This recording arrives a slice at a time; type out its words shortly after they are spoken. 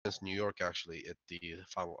against New York actually at the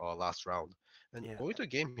final last round, and Yeah. going to a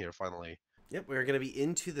game here finally. Yep, we're going to be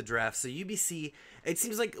into the draft. So UBC, it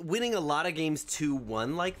seems like winning a lot of games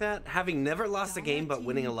 2-1 like that, having never lost a game but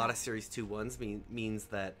winning a lot of series 2-1s means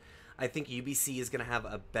that I think UBC is going to have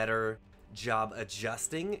a better job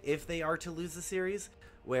adjusting if they are to lose the series.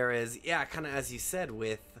 Whereas, yeah, kind of as you said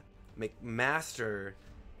with McMaster,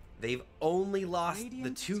 they've only lost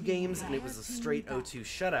the 2 games and it was a straight 0-2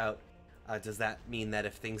 shutout. Does that mean that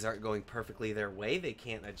if things aren't going perfectly their way, they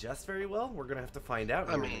can't adjust very well? We're gonna have to find out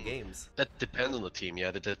I here in the mean, games. that depends on the team.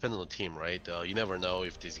 Yeah, that depends on the team, right? You never know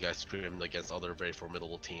if these guys scrimmed against other very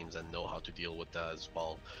formidable teams and know how to deal with that as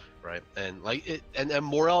well, right? And like it, and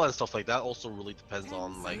morale and stuff like that also really depends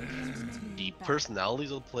on like the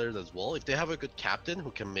personalities of the players as well. If they have a good captain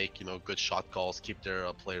who can make good shot calls, keep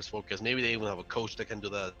their players focused, maybe they even have a coach that can do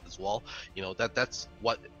that as well. That's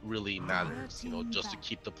what really matters. Just to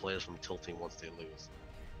keep the players from tilting once they lose.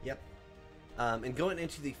 Yep. And going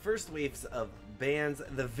into the first waves of bans,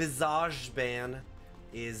 the Visage ban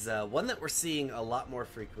is one that we're seeing a lot more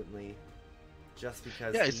frequently, just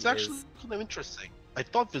because Yeah, he it's actually is. kind of interesting. I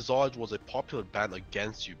thought Visage was a popular ban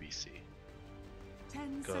against UBC.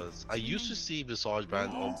 Because I used to see Visage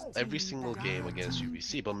banned on every single game against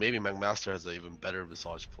UBC, but maybe McMaster has an even better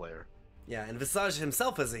Visage player. Yeah, and Visage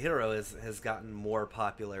himself as a hero has gotten more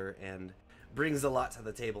popular and brings a lot to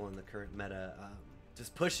the table in the current meta.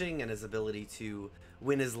 Just pushing and his ability to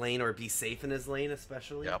win his lane or be safe in his lane,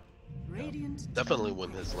 especially. Yep. Definitely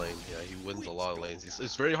win his lane. Yeah, he wins a lot of lanes.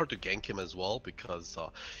 It's very hard to gank him as well because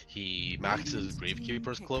he maxes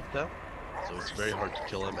Gravekeeper's Cloak now. So it's very hard to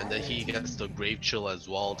kill him. And then he gets the Grave Chill as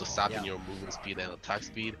well, just sapping your movement speed and attack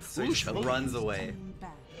speed. So he just runs away.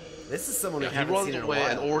 This is someone we he haven't runs seen in a away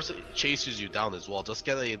and while. also chases you down as well. Just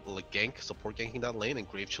get a gank, support ganking that lane, and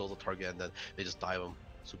Grave Chill's a target, and then they just dive him.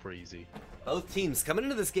 Super easy. Both teams coming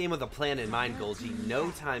into this game with a plan in mind, Golgi.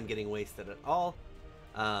 No time getting wasted at all.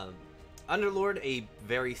 Underlord, a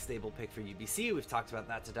very stable pick for UBC. We've talked about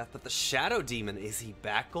that to death. But the Shadow Demon, is he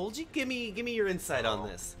back, Golgi? Give me your insight on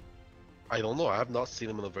this. I don't know. I have not seen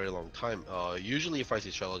him in a very long time. Usually, if I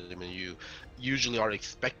see Shadow Demon, you usually are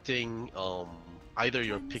expecting either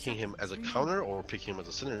you're picking him as a counter or picking him as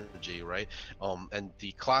a synergy, right? And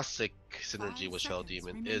the classic synergy with Shadow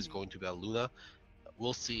Demon is going to be a Luna.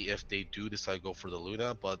 We'll see if they do decide to go for the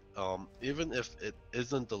Luna, but even if it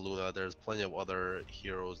isn't the Luna, there's plenty of other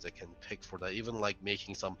heroes that can pick for that. Even like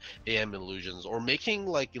making some AM illusions or making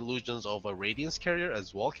like illusions of a Radiance carrier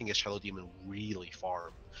as well can get Shadow Demon really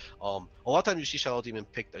farmed. A lot of times you see Shadow Demon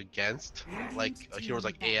picked against like heroes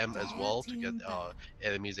like AM as well to get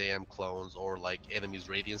enemies AM clones or like enemies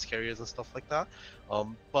Radiance carriers and stuff like that.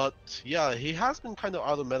 But yeah, he has been kind of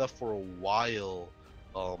out of meta for a while.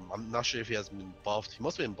 I'm not sure if he has been buffed. He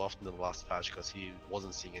must have been buffed in the last patch because he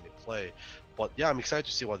wasn't seeing any play. But yeah, I'm excited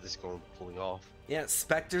to see what this is going to be pulling off. Yeah,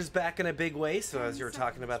 Spectre's back in a big way. So as you were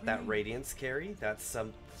talking about that Radiance carry, that's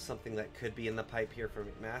something that could be in the pipe here for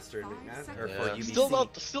McMaster or for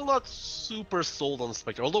UBC. Still not super sold on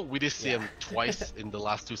Spectre. Although we did see him twice in the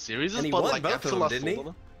last 2 series, and he but won like both of them, didn't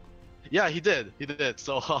he? Yeah, he did. He did.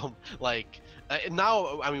 So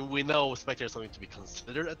now I mean we know Spectre is something to be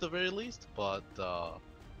considered at the very least, but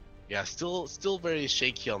yeah, still very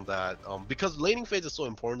shaky on that. Because laning phase is so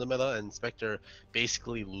important in the meta, and Spectre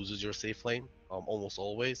basically loses your safe lane almost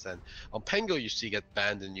always. And Pengo you see get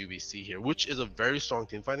banned in UBC here, which is a very strong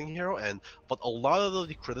team fighting hero. But a lot of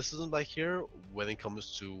the criticism I hear when it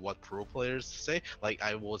comes to what pro players say, like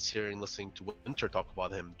I was listening to Winter talk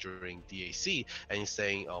about him during DAC, and he's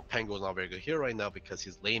saying Pengo is not a very good hero right now because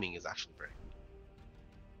his laning is actually very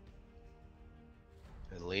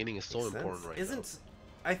good. And laning is so important right now.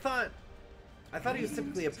 I thought he was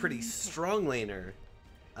typically a pretty strong laner.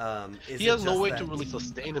 He has no way to really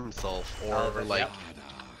sustain himself,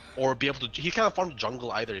 or be able to. He can't farm the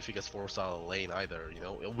jungle either if he gets forced out of the lane either.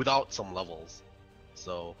 Without some levels.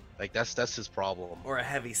 So like that's his problem. Or a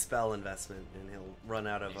heavy spell investment, and he'll run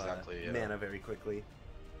out of mana very quickly.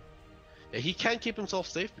 Yeah, he can't keep himself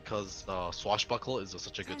safe because Swashbuckle is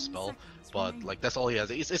such a good spell, but like that's all he has.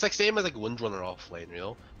 It's like same as like Windrunner off lane,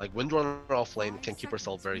 Like Windrunner off lane can keep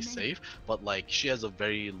herself very safe, but like she has a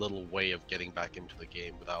very little way of getting back into the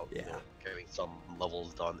game without getting some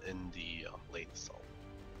levels done in the lane itself.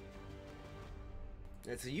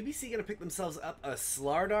 And so UBC gonna pick themselves up a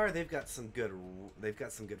Slardar. They've got some good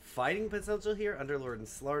fighting potential here. Underlord and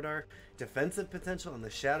Slardar, defensive potential on the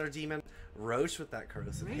Shadow Demon. Ro8 with that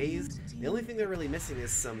corrosive haze. The only thing they're really missing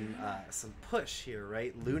is some push here,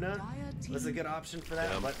 right? Luna was a good option for that,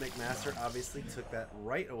 but McMaster obviously took that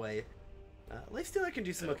right away. Lifestealer can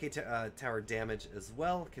do some okay tower damage as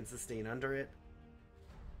well. Can sustain under it.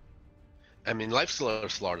 I mean, Lifestealer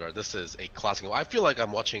Slardar, this is a classic. I feel like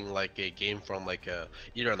I'm watching like a game from like a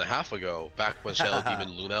year and a half ago, back when Shadow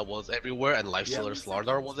Demon Luna was everywhere and Yep. Lifestealer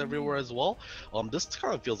Slardar was everywhere as well. This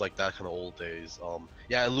kind of feels like that kind of old days.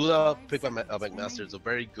 Yeah, Luna picked by McMaster is a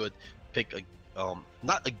very good pick.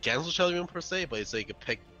 Not against the Shadow Demon per se, but it's like a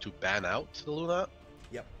pick to ban out the Luna.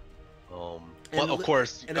 Yep. But of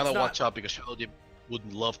course, you and gotta it's not- watch out because Shadow Demon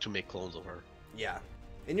would love to make clones of her. Yeah.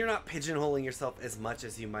 And you're not pigeonholing yourself as much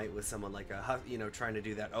as you might with someone like trying to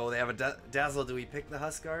do that. Oh, they have a Dazzle. Do we pick the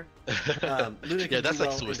Huskar? Luna can Yeah, that's do like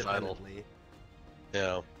well suicidal. independently.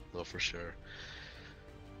 Yeah, no, for sure.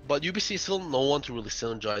 But UBC still no one to really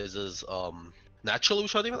synergizes naturally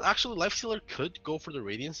with Shadow Demon. Actually, Lifestealer could go for the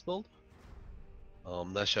Radiance build.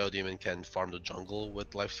 That Shadow Demon can farm the jungle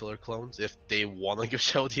with Lifestealer clones if they want to give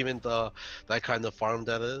Shadow Demon that kind of farm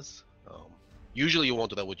that is. Usually you won't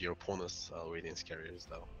do that with your opponent's Radiance carriers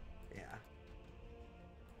though.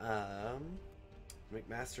 Yeah.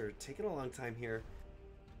 McMaster taking a long time here.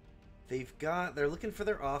 They're looking for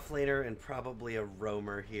their offlaner and probably a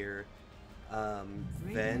roamer here.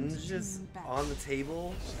 Venge is on the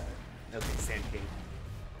table. Okay, Sand King.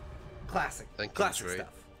 Classic. Classic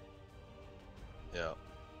stuff. Yeah.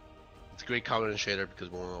 It's a great counter initiator because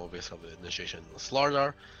we won't always have the initiation in the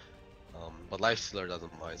Slardar. But Lifestealer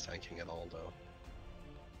doesn't mind Sand King at all though.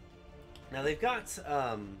 Now they've got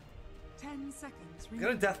 10 seconds.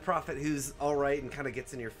 got a Death Prophet who's alright and kind of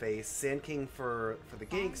gets in your face. Sand King for the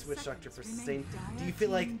gank, Witch Doctor for sustain. Do you feel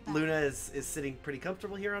like Luna is sitting pretty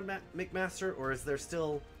comfortable here on McMaster, or is there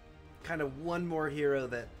still kind of one more hero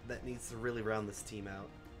that needs to really round this team out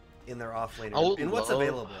in their offlaner? And what's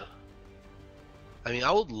available? I mean,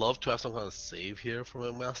 I would love to have some kind of save here from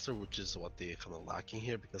McMaster, which is what they're kind of lacking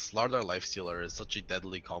here, because Slardar Lifestealer is such a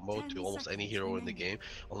deadly combo to almost any hero in the game,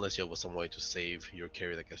 unless you have some way to save your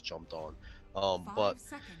carry that gets jumped on. But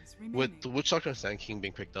with the Witch Doctor and Sand King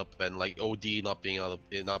being picked up and like OD not being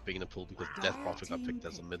in the pool because Death Prophet got picked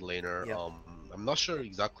as a mid laner, Yep. I'm not sure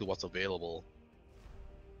exactly what's available.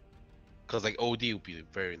 Because like OD would be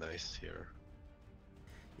very nice here.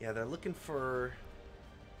 Yeah, they're looking for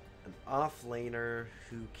an offlaner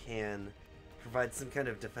who can provide some kind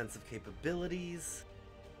of defensive capabilities.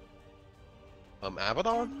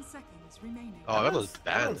 Abaddon? 10 seconds remaining. Oh, Abaddon's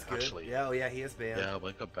banned Abaddon's good. actually. Yeah, oh yeah, he is banned. Yeah, but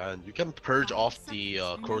it got banned. You can purge off the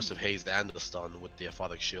corrosive haze and the stun with the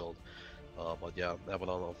aphotic shield. But yeah,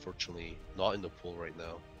 Abaddon unfortunately not in the pool right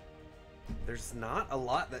now. There's not a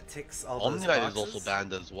lot that ticks all those Omni-Knight boxes. is also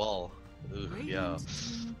banned as well. Ugh, yeah.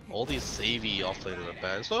 All these savvy offlaners are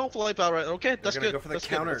banned. So hopefully right. Okay, that's They're gonna good. go for the That's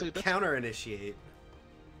counter good. That's- counter initiate.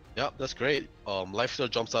 Yeah, that's great. Lifestealer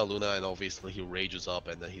jumps out Luna and obviously he rages up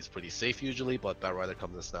and then he's pretty safe usually, but Batrider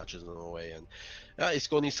comes and snatches him away, and yeah, it's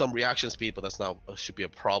gonna need some reaction speed, but that's not should be a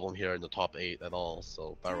problem here in the top 8 at all.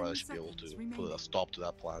 So Batrider should be able to put a stop to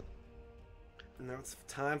that plan. Now it's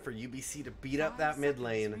time for UBC to beat up that mid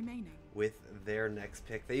lane with their next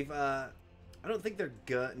pick. They've I don't think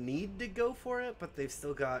they're need to go for it, but they've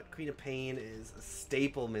still got Queen of Pain is a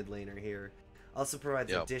staple mid laner here. Also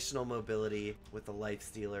provides additional mobility with the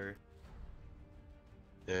Lifestealer.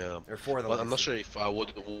 Yeah, or for the. But I'm not sure if I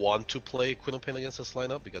would want to play Queen of Pain against this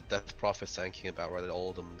lineup because Death Prophet, Sand King, and Batrider,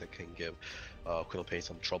 all of them that can give Queen of Pain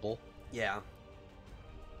some trouble. Yeah.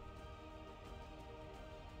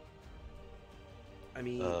 I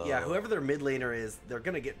mean, yeah, whoever their mid laner is, they're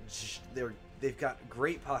gonna get. They've got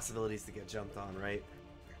great possibilities to get jumped on, right?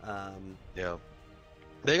 Yeah,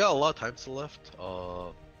 they got a lot of time still left.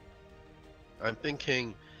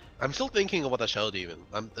 I'm still thinking about the Shadow Demon.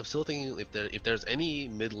 I'm still thinking if there's any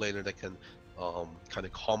mid laner that can kind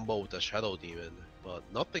of combo with the Shadow Demon, but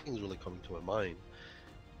nothing's really coming to my mind.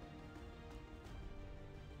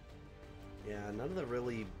 Yeah, none of the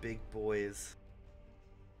really big boys.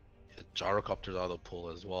 Yeah, Gyrocopter's out of the pool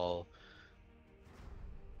as well.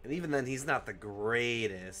 And even then, he's not the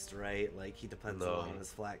greatest, right? Like, he depends a lot on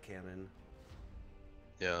his flat cannon.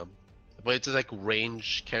 Yeah. But it's like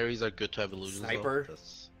range carries are good to have illusions. Sniper.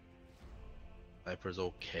 Sniper's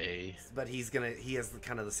okay. But he has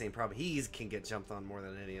kind of the same problem. He can get jumped on more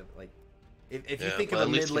than any of like. If you Yeah, think but of a at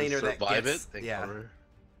mid least laner can that survive gets, it, yeah. counter.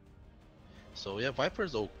 So yeah,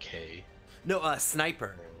 Viper's okay. No,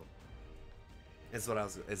 sniper. Is what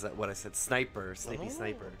I said? Sniper,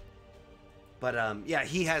 sniper. But yeah,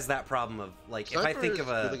 he has that problem of like Sniper if I think of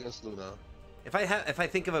a good against Luna. if I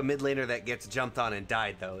think of a mid laner that gets jumped on and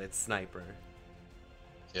died though, it's sniper.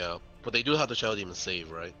 Yeah, but they do have the Shadow Demon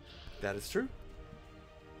save, right? That is true.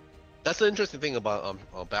 That's the interesting thing about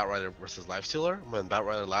Batrider versus Lifestealer. When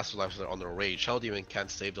Batrider lasts with Lifestealer on the rage, Shadow Demon can't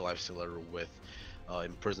save the Lifestealer with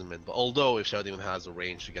imprisonment. But although if Shadow Demon has the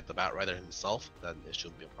range to get the Batrider himself, then it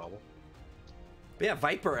shouldn't be a problem. But yeah,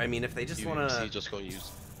 Viper, I mean, if they just want to... just going to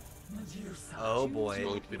use... Oh boy.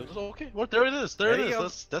 Going to be okay. Well, there it is. There it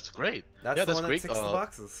is. That's great. That's yeah, the that's one great. that ticks the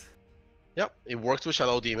boxes. Yep, it works with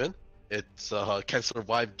Shadow Demon. It can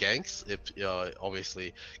survive ganks if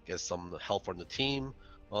obviously gets some help from the team.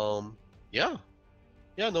 Yeah,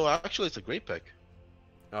 no, actually, it's a great pick.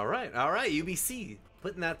 All right, UBC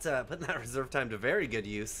putting that reserve time to very good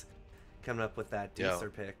use, coming up with that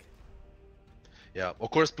Deucer pick. Yeah,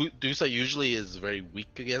 of course, Dusa usually is very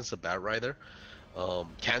weak against a Bat Rider.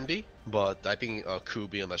 Can be, but I think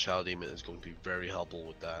Kubi and the Shadow Demon is going to be very helpful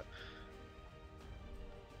with that.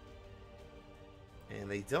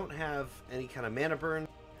 And they don't have any kind of mana burn.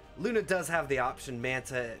 Luna does have the option.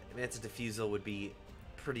 Manta Diffusal would be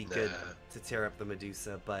pretty good to tear up the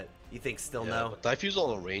Medusa, but you think still no?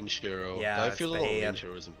 Diffusal on a range hero. Yeah, Diffusal on a range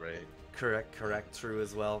hero isn't great. Correct, true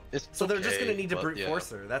as well. So they're just gonna need to brute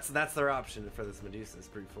force her. That's their option for this Medusa, is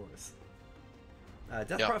brute force.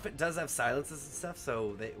 Death Prophet does have silences and stuff,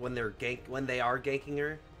 so when they are ganking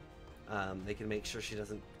her, they can make sure she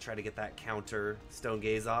doesn't try to get that counter Stone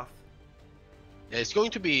Gaze off. Yeah, it's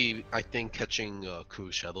going to be, I think, catching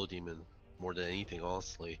Ku Shadow Demon more than anything,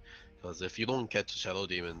 honestly. Because if you don't catch Shadow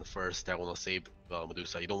Demon first, that will save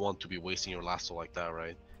Medusa. You don't want to be wasting your lasso like that,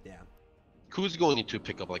 right? Yeah. Ku's going to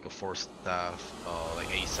pick up like a Force Staff, like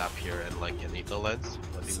ASAP here, and like an Aether Lens.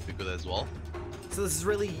 I think would be good as well. So this is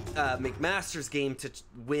really McMaster's game to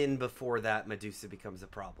win before that Medusa becomes a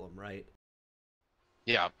problem, right?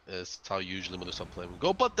 Yeah, it's how usually Medusa play would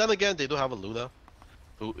go. But then again, they do have a Luna,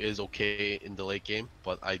 who is okay in the late game,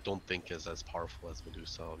 but I don't think is as powerful as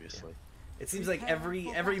Medusa, obviously. Yeah. It seems like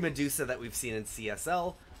every Medusa that we've seen in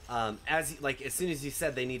CSL, as soon as you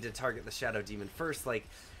said they need to target the Shadow Demon first, like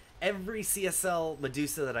every CSL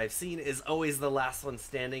Medusa that I've seen is always the last one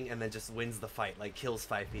standing and then just wins the fight, like kills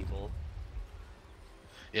 5 people.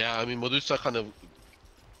 Yeah, I mean Medusa kind of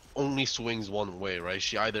only swings one way, right?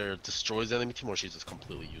 She either destroys the enemy team or she's just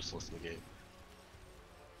completely useless in the game.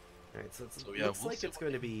 Alright, so it looks like it's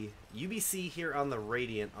going to be UBC here on the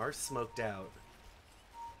Radiant are smoked out.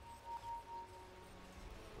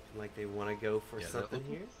 Looking like they want to go for something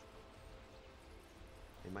here.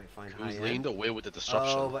 They might find high end. He's leaned away with the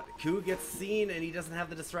disruption. Oh, but Ku gets seen and he doesn't have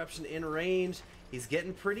the disruption in range. He's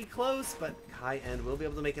getting pretty close, but high end will be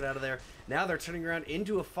able to make it out of there. Now they're turning around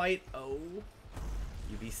into a fight. Oh,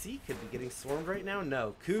 UBC could be getting swarmed right now.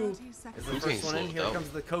 No, Ku is the first one in. Here comes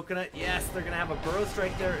the coconut. Yes, they're going to have a burrow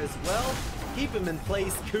strike there as well. Keep him in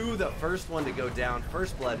place. Ku, the first one to go down.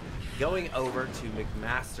 First blood going over to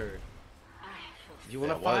McMaster. You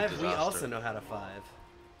want a 5? We also know how to 5.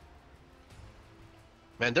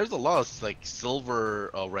 Man, there's a lot of like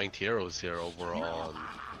silver ranked heroes here over on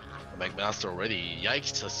McMaster already.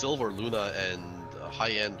 Yikes, a silver Luna and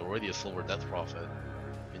high end already a silver Death Prophet.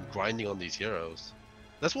 Been grinding on these heroes.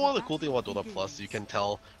 That's one of the cool things about Dota Plus. You can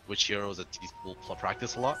tell which heroes that people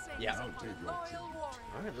practice a lot. Yeah.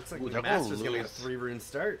 Alright, looks like McMaster's gonna get a 3-rune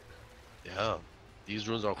start. Yeah. These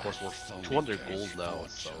runes are of course worth 200 gold now,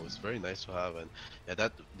 so it's very nice to have. And yeah,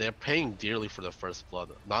 that they're paying dearly for the first blood.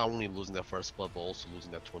 Not only losing that first blood, but also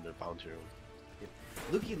losing that 200 bounty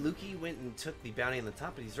rune. Luki went and took the bounty on the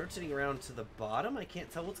top, but he's rotating around to the bottom. I can't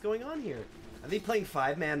tell what's going on here. Are they playing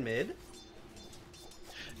 5-man mid?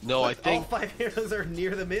 No, I think all 5 heroes are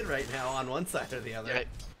near the mid right now on one side or the other.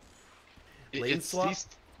 Yeah, lane swap.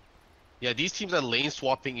 These teams are lane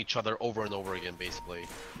swapping each other over and over again, basically.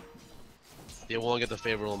 They want to get the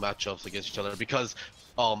favorable matchups against each other because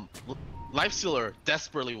Lifestealer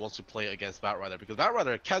desperately wants to play against Batrider because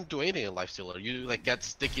Batrider can't do anything in Lifestealer. You like get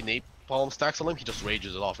sticky napalm stacks on him, he just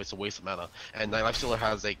rages it off. It's a waste of mana. And Lifestealer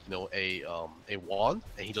has like a wand,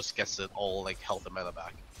 and he just gets it all like health and mana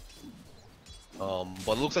back.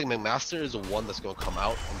 But it looks like McMaster is the one that's going to come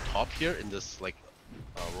out on top here in this like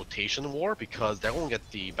rotation war because they're going to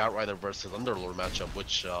get the Batrider versus Underlord matchup,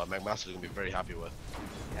 which McMaster is going to be very happy with.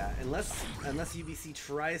 Yeah, unless UBC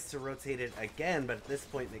tries to rotate it again, but at this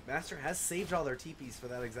point McMaster has saved all their TPs for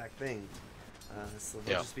that exact thing. So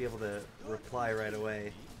they'll just be able to reply right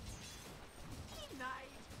away.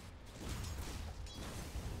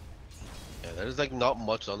 Yeah, there's like not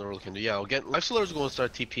much Underworld can do. Yeah, again, Lifestealer is going to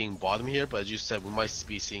start TPing bottom here, but as you said, we might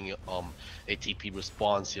be seeing a TP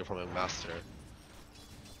response here from McMaster.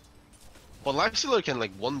 But Lifestealer can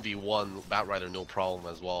like 1v1 Batrider no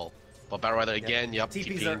problem as well. But Batrider again,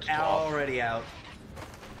 TPs are already out.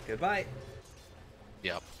 Goodbye.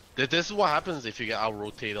 Yep. This is what happens if you get out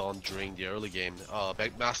rotated on during the early game.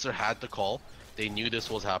 McMaster had the call. They knew this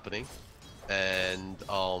was happening, And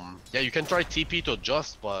yeah, you can try TP to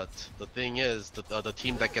adjust, but the thing is, the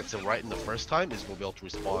team that gets it right in the first time is gonna be able to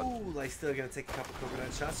respawn. Ooh, like still gonna take a couple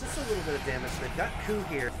coconut shots, just a little bit of damage. They've got Ku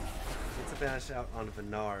here. Gets a banish out on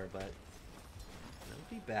Vinar, but they'll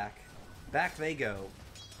be back. Back they go.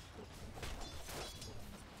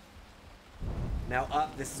 Now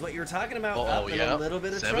up, this is what you were talking about. Up in a little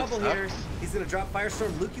bit of trouble here. He's gonna drop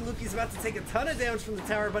Firestorm. Luki's about to take a ton of damage from the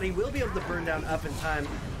tower, but he will be able to burn down Up in time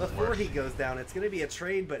before he goes down. It's gonna be a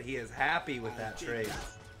trade, but he is happy with that trade.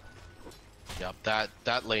 Yep,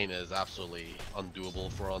 that lane is absolutely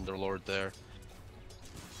undoable for Underlord there.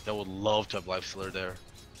 They would love to have Lifestealer there.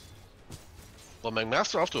 But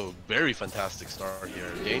McMaster off to a very fantastic start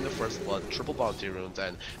here, getting the first blood, triple bounty runes,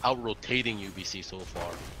 and out-rotating UBC so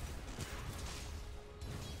far.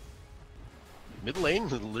 Mid lane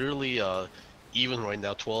literally even right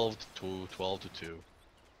now, 12 to 2.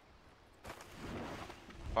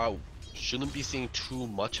 Wow, shouldn't be seeing too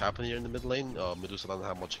much happen here in the mid lane. Medusa doesn't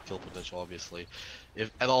have much kill potential, obviously. If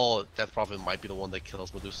at all, Death Prophet might be the one that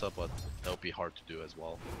kills Medusa, but that would be hard to do as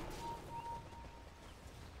well.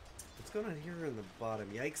 What's going on here in the bottom?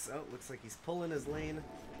 Yikes! Oh, looks like he's pulling his lane,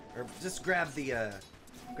 or just grab the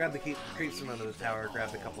creeps from under the tower,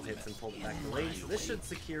 grabbed a couple hits, and pulled it back to the lane. So this should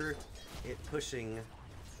secure it pushing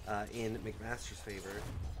in McMaster's favor.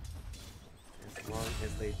 As long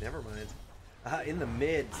as they, never mind. In the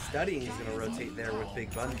mid, Studying is going to rotate there with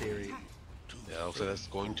Big Bun Theory. Yeah, so that's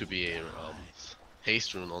going to be a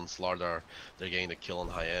haste rune on Slardar. They're getting the kill on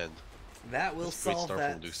high end. That will solve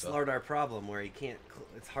that Slardar problem where he can't.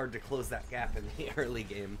 It's hard to close that gap in the early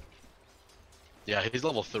game. Yeah, he's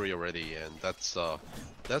level 3 already, and that's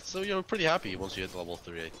you're pretty happy once you hit level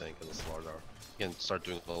 3, I think, in the Slardar. You can start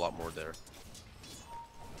doing a lot more there.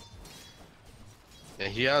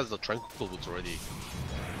 And he has the Tranquil Boots already.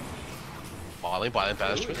 Botling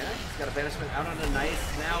banishment. Yeah, he's got a banishment out on a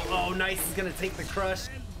Nice. Now, oh, Nice is going to take the crush.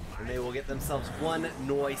 And they will get themselves one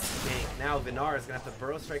Noise gank. Now Vinar is going to have to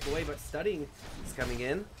Burrow Strike away, but Studying is coming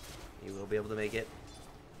in. He will be able to make it.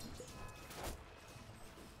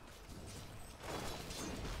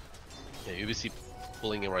 Yeah, UBC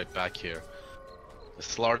pulling it right back here. The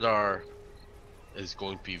Slardar is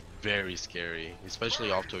going to be very scary,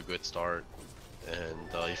 especially off to a good start.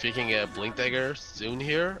 And if you can get Blink Dagger soon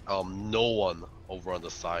here, no one over on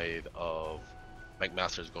the side of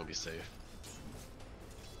McMaster is going to be safe.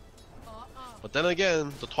 But then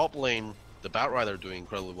again, the top lane, the Batrider doing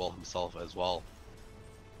incredibly well himself as well.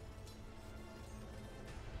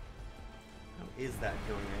 How is that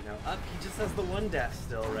going right now? Up, he just has the one death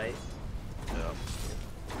still, right? Yeah.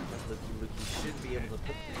 But Luki should be able to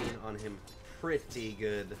put the bean on him pretty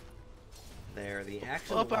good there. The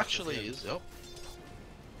action Up actually is, yep.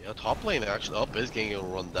 Yeah, top lane action, Up is getting a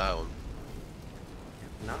run down.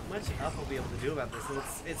 Not much Up will be able to do about this. And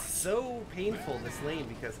it's so painful, this lane,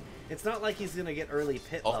 because it's not like he's going to get early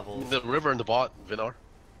pit levels. The river in the bot, Vinar.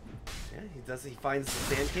 Yeah, he does. He finds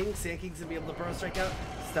the Sand King. Sand King's going to be able to Burrow Strike out.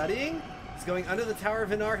 Studying. He's going under the tower of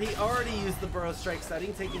Vinar. He already used the Burrow Strike.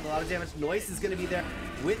 Studying, taking a lot of damage. Noise is going to be there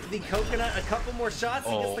with the coconut. A couple more shots.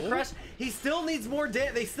 He gets the crush. He still needs more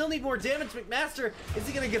They still need more damage. McMaster, is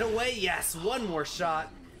he going to get away? Yes, one more shot.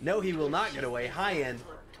 No, he will not get away. High end.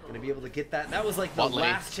 Going to be able to get that. That was like the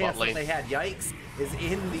last chance that they had. Yikes is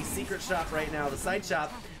in the secret shop right now. The side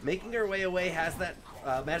shop making her way away. Has that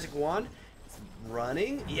magic wand. It's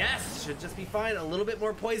running. Yes, should just be fine. A little bit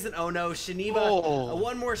more poison. Oh no, Shiniba.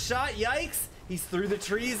 One more shot. Yikes. He's through the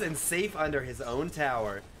trees and safe under his own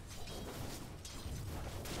tower.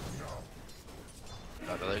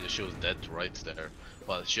 I think she was dead to rights there.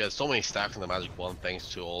 But she has so many stacks on the magic wand thanks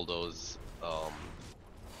to all those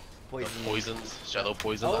poisons, shadow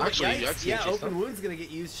poisons. Oh, actually, yeah, open wound's gonna get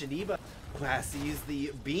used. Shiniba has to use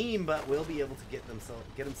the beam, but will be able to get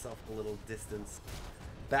himself a little distance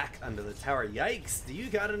back under the tower. Yikes! Do you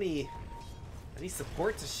got any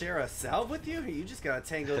support to share a salve with you? Or you just gotta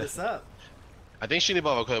tango this up. I think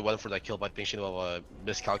Shiniba could have went for that kill, but I think Shiniba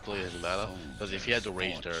miscalculated his mana, because if he had the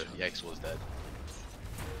rage there, Yikes was dead.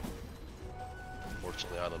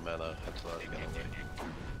 Unfortunately, out of mana, had to let it get away.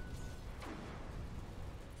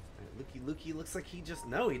 Luki looks like he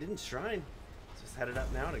didn't shrine. Just headed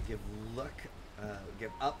up now to give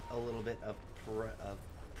Up a little bit of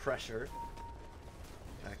pressure.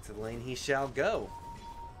 Back to the lane he shall go.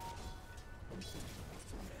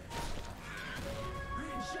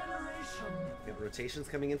 Got rotations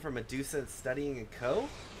coming in from Medusa, Studying, and Co.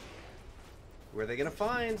 Who are they gonna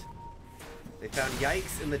find? They found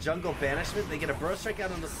Yikes in the jungle banishment. They get a Burrow Strike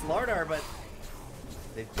out on the Slardar, but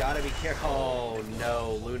they've got to be careful. Oh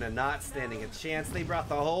no, Luna not standing a chance. They brought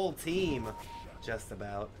the whole team, just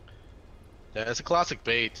about. Yeah, it's a classic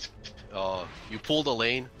bait. You pull the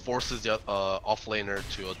lane, forces the off laner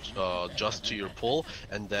to adjust to your pull,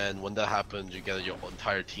 and then when that happens, you get your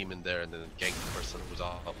entire team in there and then gank the person who's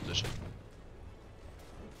out of position.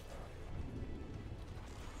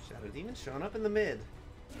 Shadow Demon showing up in the mid.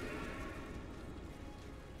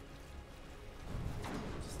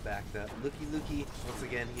 Just backed up. Lukey, once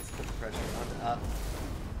again, he's put the pressure on up.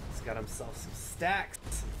 He's got himself some stacks,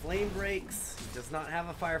 some flame breaks. He does not have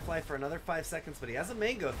a Firefly for another 5 seconds, but he has a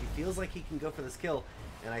Mango if he feels like he can go for this kill.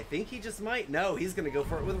 And I think he just might. No, he's going to go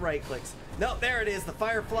for it with right clicks. No, there it is. The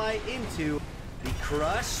Firefly into the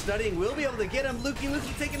crush. Studying will be able to get him.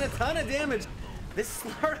 Lukey taking a ton of damage. This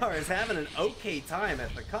Slardar is having an okay time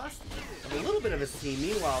at the cost of a little bit of his team.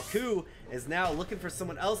 Meanwhile, Ku is now looking for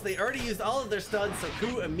someone else. They already used all of their stuns, so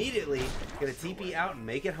Ku immediately going to TP out and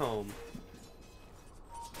make it home.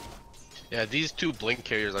 Yeah, these two Blink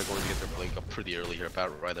carriers are going to get their Blink up pretty early here.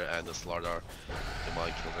 Batrider and the Slardar. The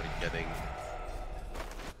mind kills already getting.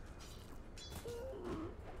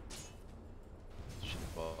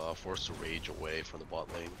 Should force to rage away from the bot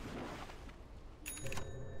lane.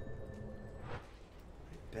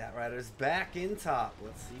 Batrider's back in top.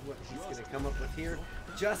 Let's see what he's going to come up with here.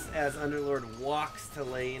 Just as Underlord walks to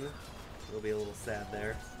lane. He'll be a little sad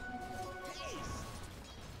there.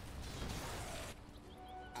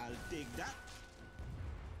 I'll dig that.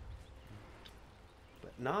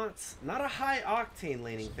 But not a high octane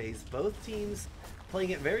laning phase. Both teams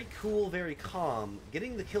playing it very cool, very calm,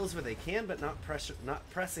 getting the kills where they can, but not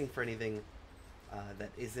pressing for anything that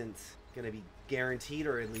isn't going to be guaranteed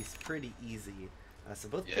or at least pretty easy. So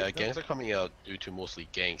both ganks are coming out due to mostly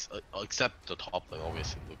ganks, except the top lane.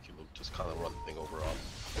 Obviously, Luke just kind of run the thing over up.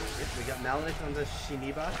 Yep, we got Maledict on the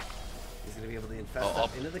Shiniba. He's going to be able to infest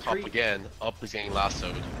up into the creep. Up again. Up is getting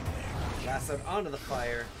lassoed. Lassoed onto the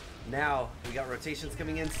fire. Now we got rotations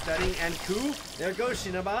coming in, studying, and Ku. There goes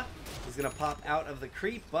Shiniba. He's going to pop out of the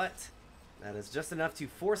creep, but that is just enough to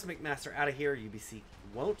force McMaster out of here. UBC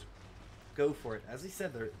won't go for it. As we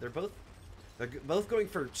said, they're both going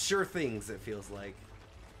for sure things, it feels like.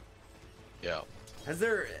 Yeah. Has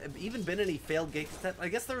there even been any failed gank step? I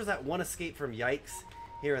guess there was that one escape from Yikes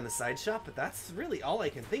here in the side shop, but that's really all I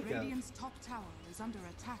can think Radiant's top tower is under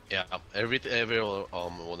attack. Yeah,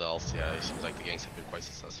 everyone else, yeah, it seems like the ganks have been quite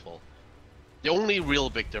successful. The only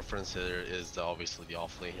real big difference here is obviously the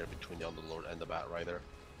off lane here between the Underlord and the Batrider.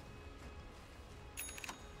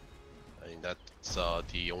 I mean, that's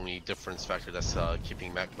the only difference factor that's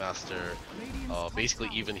keeping McMaster basically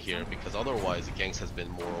even here, because otherwise the ganks has been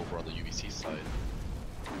more over on the UBC side.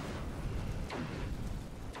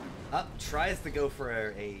 Up tries to go for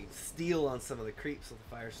a steal on some of the creeps with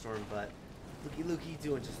the Firestorm, but Lukey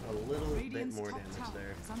doing just a little bit more damage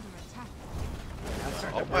there. Now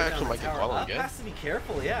starting to break down the tower. Up has to be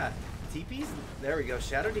careful, yeah. TP's, there we go.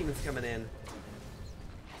 Shadow Demon's coming in.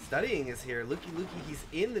 Studying is here. Lukey, he's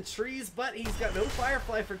in the trees, but he's got no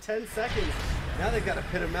Firefly for 10 seconds. Now they've got a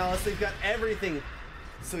Pit of Malice. They've got everything.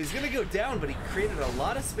 So he's going to go down, but he created a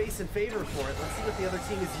lot of space in favor for it. Let's see what the other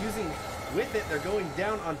team is using with it. They're going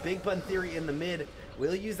down on Big Bun Theory in the mid.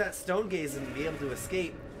 Will use that Stone Gaze and be able to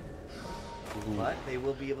escape. But they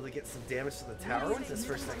will be able to get some damage to the tower once this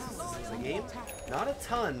first Nexus is in the game. Not a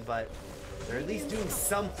ton, but they're at least doing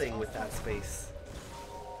something with that space.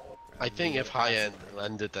 I think if High End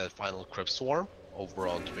landed that final Crypt Swarm over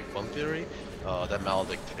onto Big Bun Theory, that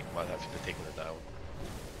Maledict might have taken it down.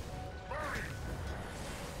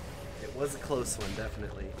 It was a close one,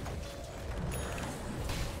 definitely.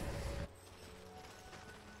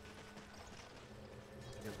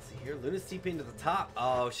 Let's see here. Luna's TPing to the top.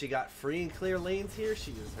 Oh, she got free and clear lanes here.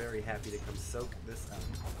 She is very happy to come soak this up.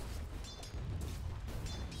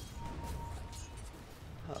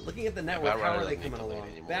 Looking at the net worth, how are they coming along?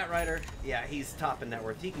 Batrider, yeah, he's top in net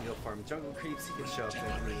worth. He can go farm jungle creeps. He can show up in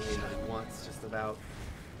any lane that he wants, just about.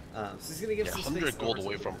 So he's gonna give some 100 gold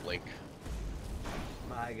away from Blink.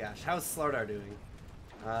 My gosh, how's Slardar doing?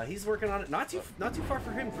 He's working on it. Not too far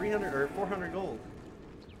for him. 300 or 400 gold.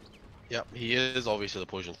 Yeah, he is obviously the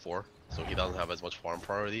position 4, so he doesn't have as much farm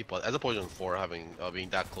priority. But as a position 4, being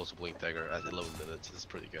that close to Blink Dagger at 11 minutes is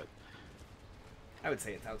pretty good. I would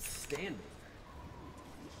say it's outstanding.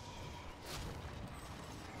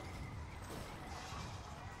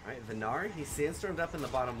 Alright, Venari, he's sandstormed up in the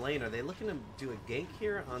bottom lane. Are they looking to do a gank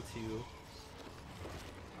here on the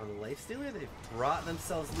Lifestealer? They've brought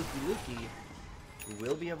themselves Lukey, who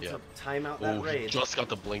will be able to time out that raid. He just got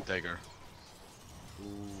the Blink Dagger. Ooh.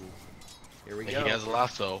 Here we go. He has a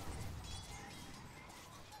lasso.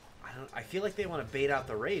 I feel like they want to bait out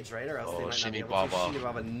the rage, right? Or else they might not be able to. Shinibaba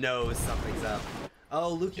Shinibaba knows something's up.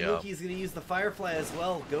 Oh, Yeah. Luki's going to use the Firefly as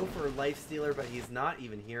well. Go for Lifestealer, but he's not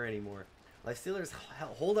even here anymore. Lifestealer's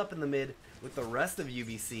hold up in the mid with the rest of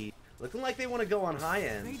UBC. Looking like they want to go on high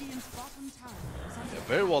end. Radiant's bottom tower is under Yeah,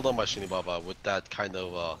 very well done by Shinibaba with that kind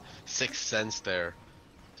of sixth sense there.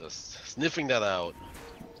 Just sniffing that out.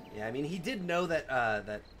 Yeah, I mean, he did know that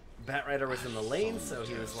that Batrider was in the lane, so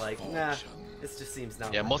he was like, nah, this just seems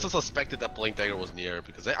not Yeah, worth must it. have suspected that Blink Dagger was near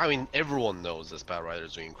because, I mean, everyone knows this Batrider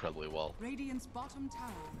is doing incredibly well. Radiant's bottom tower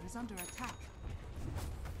is under attack.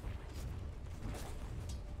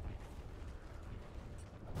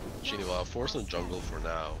 Shinibaba forcing jungle for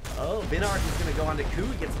now. Oh, Binark is going to go on to Ku,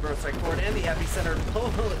 gets the Burrow Strike forward, and the Epicenter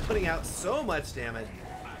putting out so much damage.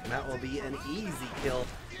 And that will be an easy kill.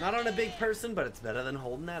 Not on a big person, but it's better than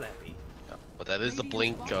holding that Epi. Yeah, but that is the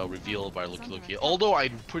Blink revealed by Luki. Although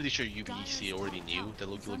I'm pretty sure UBC already knew that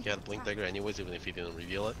Luki had a Blink Dagger anyways, even if he didn't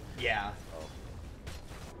reveal it. Yeah.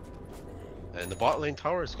 And the bot lane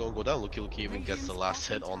tower is going to go down. Luki even gets the last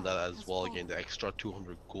hit on that as well. Again, the extra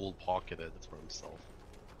 200 gold pocketed for himself.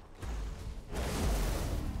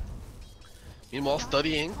 Meanwhile,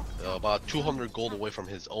 studying about 200 gold away from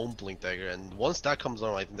his own Blink Dagger, and once that comes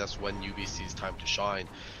on, I think that's when UBC's time to shine.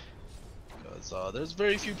 Because there's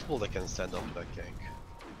very few people that can stand up to that gank.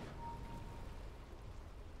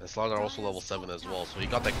 And Slardar also level 7 as well, so he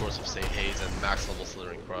got that course of Say Haze and max level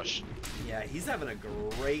Slithering Crush. Yeah, he's having a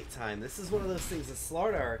great time. This is one of those things that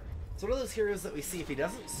Slardar, it's one of those heroes that we see, if he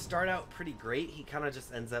doesn't start out pretty great, he kind of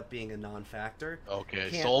just ends up being a non-factor.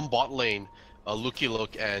 Okay, so on bot lane,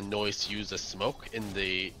 Luki and Noise used a smoke in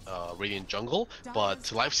the Radiant jungle, but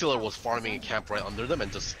Lifestealer was farming a camp right under them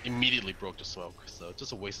and just immediately broke the smoke. So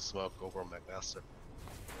just a waste of smoke over on McMaster.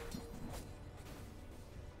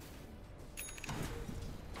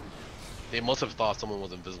 They must have thought someone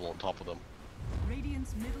was invisible on top of them.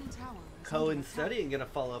 Radiant's middle tower is Ko under and attack. Study and gonna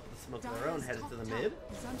follow up with a smoke of their own, Dire's headed top to the tower mid.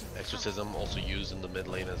 is under attack. Exorcism also used in the mid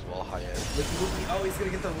lane as well, high end. Luki, oh, he's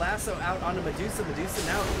gonna get the lasso out onto Medusa. Medusa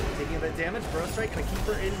now taking a bit of damage. Burrow Strike gonna keep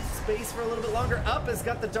her in space for a little bit longer. Up has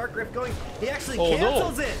got the Dark Rift going. He actually Oh, no.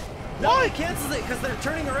 cancels it. No, he cancels it because they're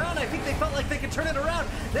turning around. I think they felt like they could turn it around.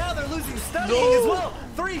 Now they're losing Studying as well.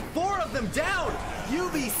 4 of them down.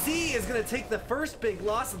 UBC is gonna take the first big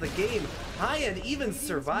loss of the game. High End even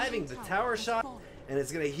surviving the tower shot, and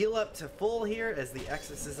it's gonna heal up to full here as the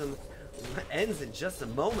exorcism ends in just a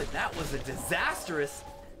moment. That was a disastrous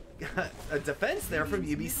defense there from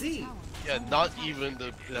UBC. Yeah, not even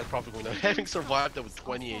that profit going down. Having survived that with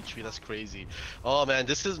 20 HP, that's crazy. Oh man,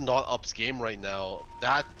 this is not Up's game right now.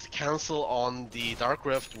 That cancel on the Dark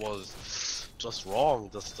Rift was just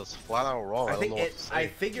wrong, just flat out wrong. I don't know what to say. I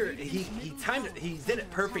figured he timed it. He did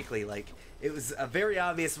it perfectly. Like it was a very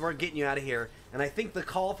obvious. We're getting you out of here. And I think the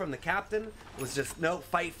call from the captain was just no,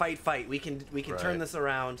 fight. We can turn this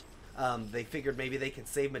around. They figured maybe they could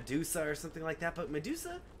save Medusa or something like that, but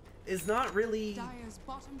Medusa is not really Dire's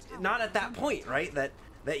bottom tower not at is that under point, attack. right?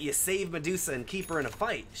 That you save Medusa and keep her in a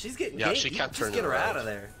fight. She's getting Yeah, ganked. she You can't just turn get it her out around. of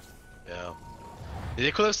there. Yeah.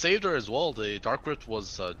 They could have saved her as well. The Dark Rift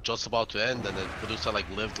was just about to end, and then Medusa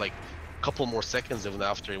lived a couple more seconds even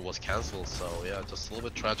after it was cancelled. So yeah, just a little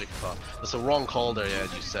bit tragic. It's a wrong call there, yeah,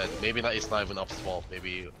 as you said. Maybe it's not even Up's fault.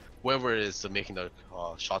 Maybe whoever is making the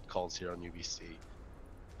shot calls here on UBC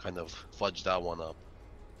kind of fudged that one up.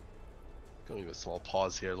 Going a small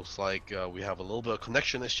pause here. Looks like we have a little bit of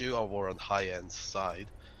connection issue over on high end side.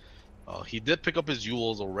 He did pick up his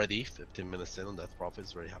Yules already, 15 minutes in on Death Prophet.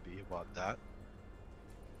 Is very happy about that.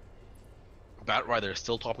 Batrider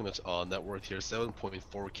still topping the net worth here,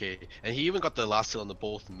 7.4k, and he even got the last hit on the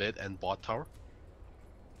both mid and bot tower.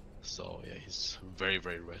 So yeah, he's very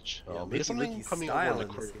rich. Yeah, There's something Luki's coming style over the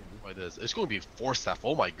in court. this game. Right, it's going to be 4 staff.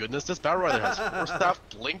 Oh my goodness, this Batrider has 4 staff,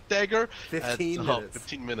 Blink Dagger, 15 at minutes.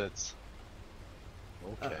 15 minutes.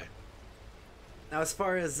 Okay. Now, as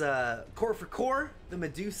far as core for core, the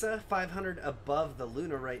Medusa 500 above the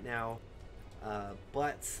Luna right now,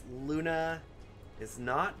 but Luna is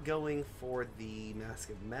not going for the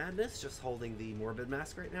Mask of Madness, just holding the Morbid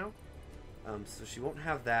Mask right now. So she won't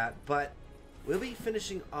have that, but we'll be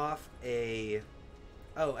finishing off a...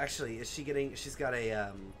 Oh, actually, is she getting... She's got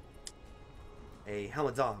a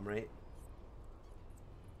Helmet Dom, right?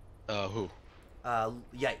 Who?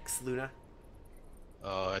 Yikes, Luna.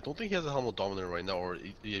 I don't think he has a Helmet Dominant right now, or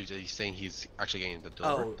he's saying he's actually getting the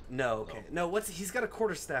Oh, delivered. no, okay. No, he's got a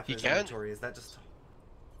quarterstaff He in his can? inventory. Is that just...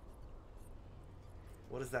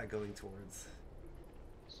 What is that going towards?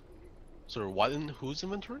 So what in whose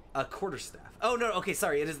inventory? A quarterstaff. Oh, no, okay,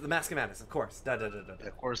 sorry. It is the Mask of Madness, of course. Da. Yeah,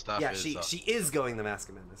 of course, staff Yeah, is. she is going the Mask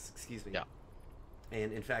of Madness. Excuse me. Yeah.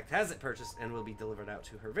 And, in fact, has it purchased and will be delivered out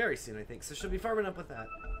to her very soon, I think. So she'll be farming up with that.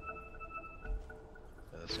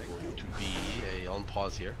 That's going to be a on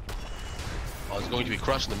pause here. Oh, it's going to be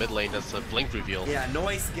crushed in the mid lane. That's a blink reveal. Yeah,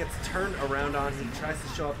 Noise gets turned around on. He tries to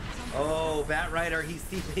show up. Oh, Bat Rider, he's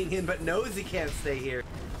TPing in, but knows he can't stay here.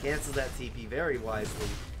 Cancels that TP very wisely.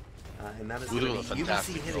 And that is going to be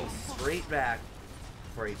UBC hitting straight back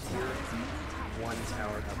for a tier 1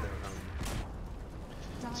 tower of their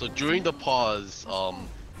own. So during the pause,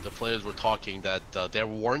 the players were talking that they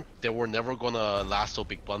were never gonna lasso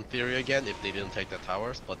Big Blunt Theory again if they didn't take the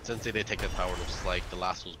towers. But since they did take the tower, it looks like the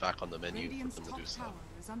lasso's back on the menu Radiant's for them to do so. tower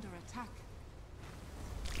is under attack.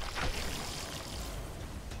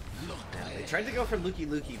 They tried to go for Lukey,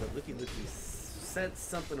 but Lukey sensed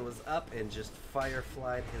something was up and just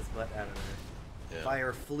fireflied his butt out of there. Yeah.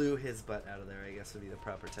 Fire flew his butt out of there, I guess would be the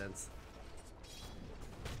proper tense.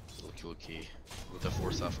 Lukey with the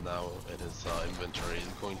force off now in his inventory is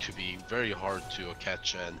going to be very hard to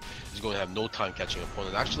catch, and he's going to have no time catching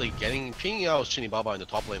opponent. Actually pinging out Shinibaba in the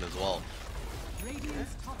top lane as well.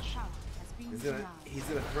 Radiant's top tower has been denied. He's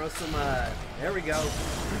gonna throw some, there we go.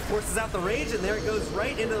 He forces out the rage, and there it goes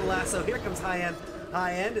right into the lasso. Here comes High End.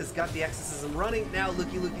 High End has got the exorcism running. Now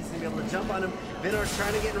Lukey's gonna be able to jump on him. Vinar's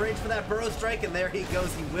trying to get in range for that burrow strike, and there he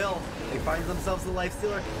goes. He will. They find themselves a life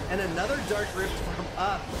stealer, and another Dark Rift from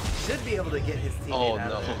up. Should be able to get his teammate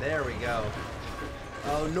out of there. There we go.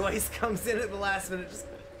 Oh, Noise comes in at the last minute. Just,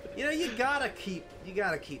 you know, you gotta keep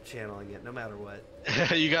channeling it, no matter what.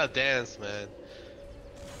 You gotta dance, man.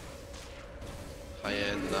 High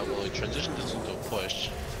End now will transition this into a push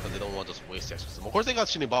because they don't want to just waste the exorcism. Of course, they got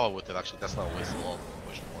Shinibaba with it. Actually, that's not a waste at all.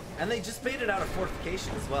 Push one. And they just baited out a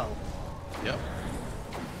fortification as well. Yep.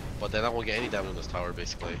 But they're not gonna get any damage on this tower,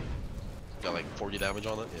 basically. Got like 40 damage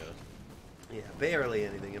on it. Yeah. Yeah, barely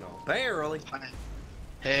anything at all. Barely.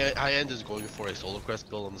 High End is going for a Solar Crest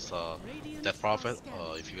build on this Death Prophet.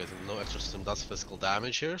 If you guys didn't know, Exorcism does physical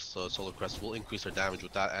damage here, so Solar Crest will increase their damage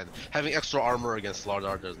with that. And having extra armor against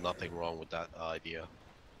Slardar, there's nothing wrong with that idea.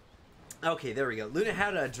 Okay, there we go. Luna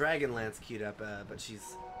had a Dragon Lance queued up, but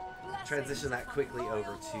she's transitioned that quickly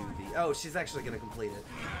over to the... Oh, she's actually going to complete it.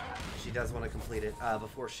 She does want to complete it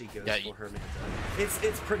before she goes for her Manta.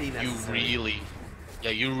 It's pretty necessary.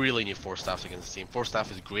 You really need Force Staff against this team. Force Staff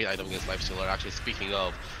is a great item against Lifestealer. Actually, speaking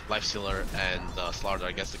of Lifestealer and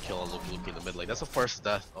Slardar gets the kill on Lukey in the mid lane. That's the first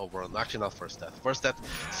death over. Actually, not first death. First death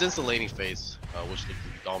since the laning phase, which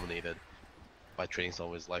Lukey dominated by trading some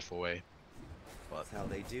of his life away. But that's how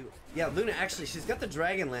they do. Yeah, Luna actually, she's got the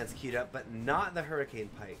Dragon Lance queued up, but not the Hurricane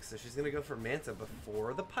Pike. So she's gonna go for Manta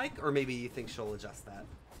before the Pike, or maybe you think she'll adjust that.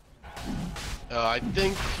 I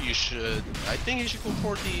think you should go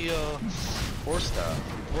for the Force Staff.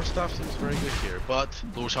 Force Staff seems very good here, but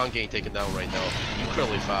Luoshan getting taken down right now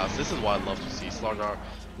incredibly fast. This is what I love to see. Slardar,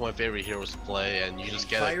 one of my favorite heroes to play, and you just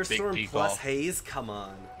get a big Firestorm peek plus off. Haze, come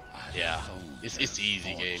on. Yeah, it's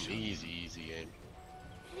easy game, easy game.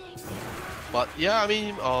 But yeah, I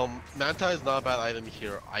mean, Manta is not a bad item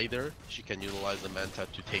here either. She can utilize the Manta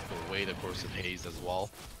to take away the Corrosive Haze as well.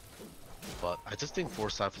 But I just think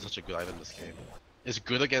Force Staff is such a good item in this game. It's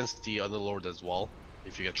good against the Underlord as well.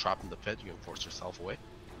 If you get trapped in the pit, you can force yourself away.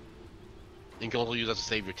 You can also use that to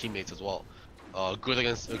save your teammates as well. Good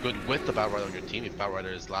with the Bat Rider on your team. If Bat Rider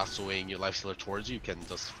is lassoing your Lifestealer towards you, you can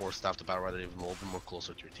just Force Staff the Bat Rider even a little bit more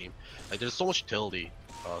closer to your team. Like, there's so much utility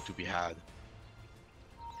to be had.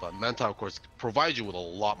 But Manta, of course, provides you with a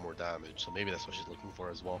lot more damage, so maybe that's what she's looking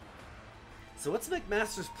for as well. So what's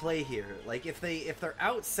McMaster's play here? Like, if they're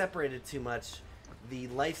out separated too much, the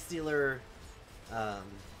Lifestealer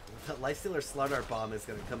Slardar bomb is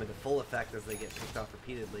going to come into full effect as they get picked off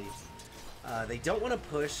repeatedly. They don't want to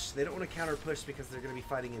push. They don't want to counter push because they're going to be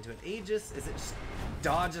fighting into an Aegis. Is it just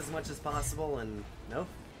dodge as much as possible? And no,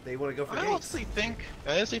 they want to go for ganks. I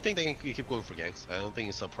honestly think they can keep going for ganks. I don't think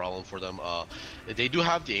it's a problem for them. They do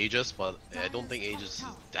have the Aegis, but I don't think Aegis is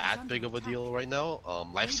that big of a deal right now.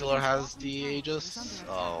 Lifestealer has the Aegis,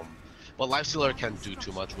 but Lifestealer can't do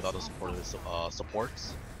too much without the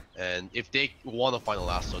supports. And if they want to find a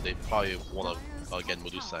lasso, they probably want to get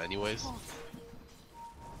Medusa anyways.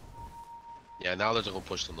 Yeah, now they're just gonna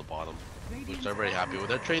push from the bottom, which they're very happy with.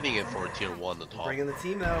 They're trading it for tier 1 the top. Bringing the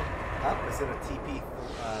team though up. Is gonna TP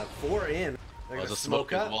 4 in. They're gonna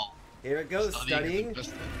smoke up. Well. Here it goes, studying.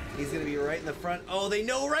 He's gonna be right in the front. Oh, they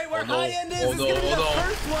know right where no. High End is. It's gonna be the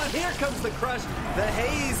first one. Here comes the crush. The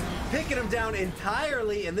Haze picking him down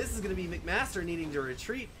entirely, and this is gonna be McMaster needing to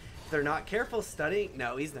retreat. If they're not careful, studying.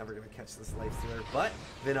 No, he's never gonna catch this Lifestealer. But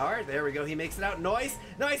Vinar, there we go. He makes it out. Noise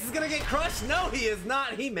is gonna get crushed. No, he is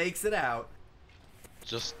not. He makes it out.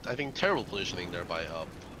 Just, I think, terrible positioning there by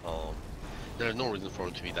there's no reason for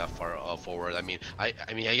him to be that far forward. I mean, I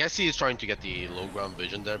guess he is trying to get the low ground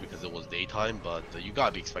vision there because it was daytime, but you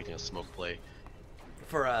gotta be expecting a smoke play.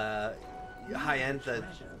 For high end, the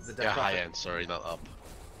yeah, high end. Sorry, not up.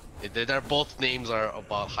 They're both names are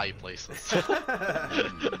about high places.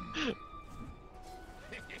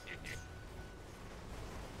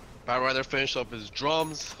 Batrider finished up his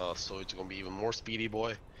drums, so it's gonna be even more speedy,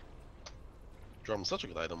 boy. Drum's such a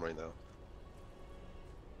good item right now.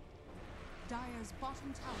 Dire's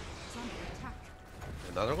bottom tower is under attack.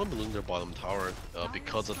 And now they're going to be losing their bottom tower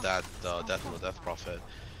because of that death from the Death Prophet.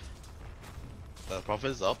 Death Prophet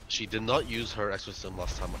is up. She did not use her exorcism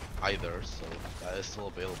last time either, so that is still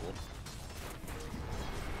available.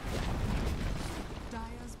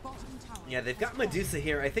 Dire's bottom tower. Yeah, they've got Medusa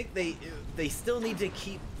here. I think they still need to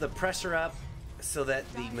keep the pressure up so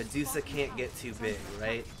that the Medusa can't get too big,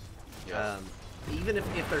 right? Yeah. Even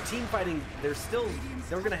if they're team fighting, they're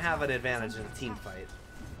gonna have an advantage in a team fight.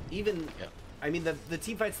 Even, Yeah. I mean, the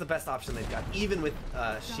team fight's the best option they've got. Even with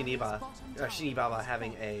Shinibaba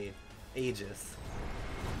having a Aegis.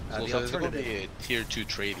 So The there's going to alternative. be a tier 2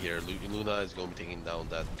 trade here. Luna is going to be taking down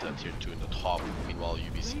that tier 2 in the top, meanwhile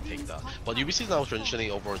UBC take that. But UBC is now transitioning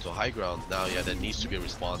over into high ground. Now, yeah, there needs to be a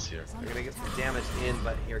response here. They're gonna get some damage in,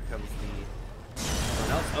 but here comes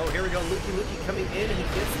someone else. Oh, here we go. Luki coming in. He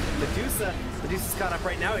gets Medusa. Medusa's caught up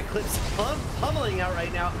right now. Eclipse pummeling out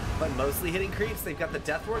right now, but mostly hitting creeps. They've got the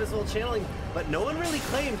Death Ward as well channeling, but no one really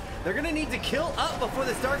claimed. They're gonna need to kill up before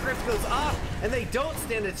this Dark Rift goes off, and they don't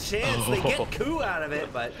stand a chance. They get coup out of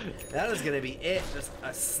it, but that is gonna be it. Just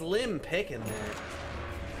a slim pick in there.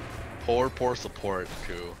 Poor support,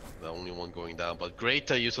 Ku. The only one going down, but great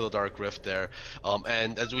use of the Dark Rift there.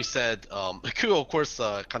 And as we said, Ku, of course,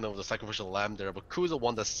 kind of the sacrificial lamb there, but Ku is the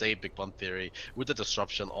one that saved Big Bun Theory with the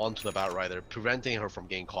disruption onto the Batrider, preventing her from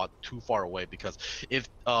getting caught too far away. Because if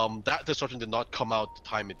that disruption did not come out the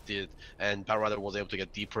time it did, and Batrider was able to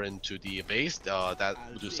get deeper into the base, that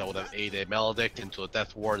Medusa would have aided Maledict into a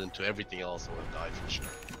Death Ward, into everything else, would have died for sure.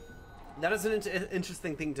 That is an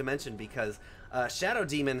interesting thing to mention because Shadow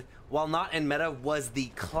Demon, while not in meta, was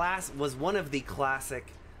one of the classic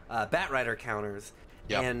Batrider counters.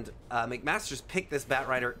 Yep. And McMaster's picked this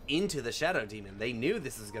Batrider into the Shadow Demon. They knew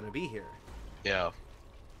this was going to be here. Yeah.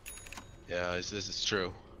 Yeah, this is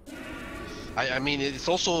true. I mean, it's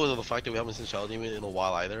also the fact that we haven't seen Shadow Demon in a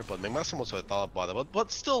while either, but McMaster must have thought about it.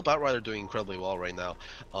 But still, Batrider doing incredibly well right now.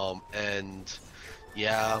 And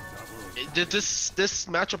yeah, this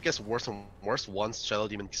matchup gets worse and worse once Shadow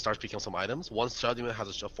Demon starts picking up some items. Once Shadow Demon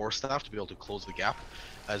has a Force Staff to be able to close the gap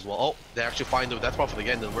as well. Oh, they actually find the Death Prophet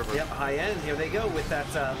again in the river. Yep, high end. Here they go with that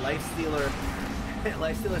Life Stealer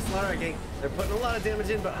Slaughter Gang. They're putting a lot of damage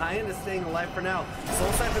in, but high end is staying alive for now.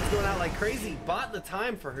 Soul Siphon's going out like crazy. Bought the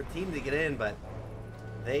time for her team to get in, but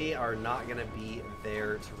they are not going to be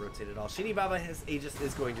there to rotate at all. Shinibaba, his Aegis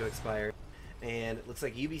is going to expire. And it looks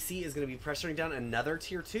like UBC is going to be pressuring down another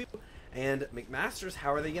tier 2. And McMasters,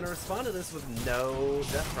 how are they going to respond to this with no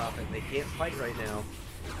Death Prophet? They can't fight right now.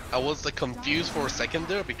 I was confused for a second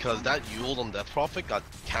there because that Yule on Death Prophet got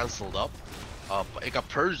cancelled up. It got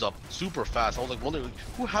purged up super fast. I was like wondering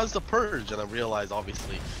who has the purge, and I realized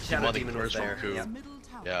obviously Shadow demonic Demon was purge there. from Ku. Yep. Middle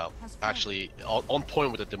tower Yeah, has fallen. actually on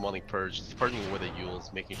point with the demonic purge. She's purging with the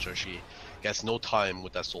Yules, making sure she gets no time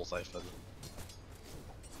with that Soul Siphon.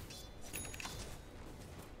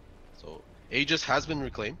 So Aegis has been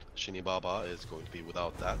reclaimed. Shinibaba is going to be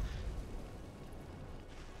without that.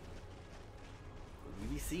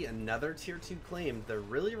 UBC, another tier 2 claim. They're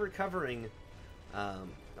really recovering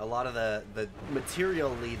a lot of the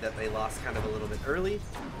material lead that they lost kind of a little bit early.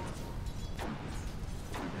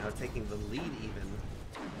 Now taking the lead even.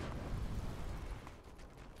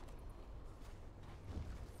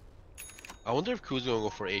 I wonder if Ku's gonna go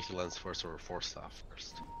for 80 lens first or 4 staff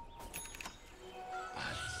first.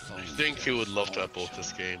 I think he would love to have both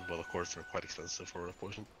this game, but of course they're quite expensive for a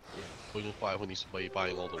potion. Potion 5 when he's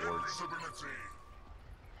buying all the wards.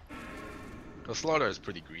 The Slaughter is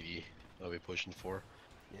pretty greedy. I'll be pushing 4.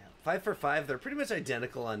 Yeah, 5 for 5. They're pretty much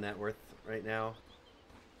identical on net worth right now.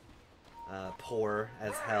 Poor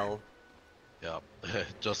as hell. Yeah,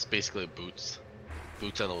 just basically boots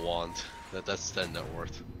and a wand. That's their net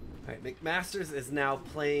worth. All right, McMasters is now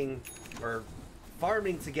playing or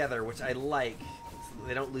farming together, which I like. So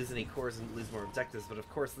they don't lose any cores and lose more objectives. But of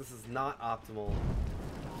course, this is not optimal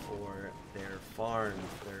for their farm,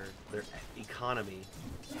 their economy.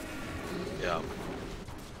 Yeah.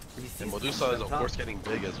 UBC's And Medusa positioned is up of top. course getting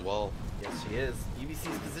big as well. Yes, she is.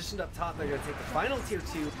 UBC's positioned up top. They're going to take the final tier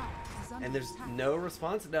 2. And there's no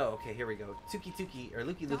response. No, okay, here we go. Tuki or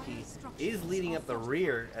Luki is leading up the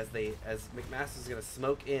rear as McMaster's gonna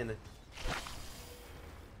smoke in.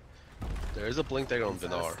 There is a blink dagger on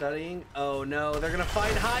Vinar. Studying. Oh no, they're gonna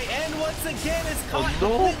find high, and once again is caught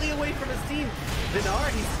no. completely away from his team. Vinar,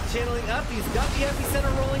 he's channeling up. He's got the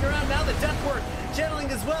epicenter rolling around. Now the Deathwork channeling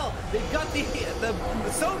as well. They've got the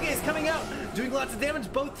Soge's coming out, doing lots of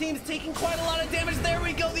damage. Both teams taking quite a lot of damage. There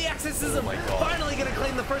we go. The Exorcism finally gonna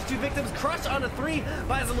claim the first two victims. Crush on a 3,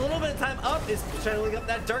 buys him a little bit of time. Up is channeling up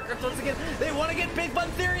that Dark Earth once again. They want to get Big Bun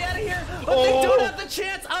Theory out of here, but they don't have the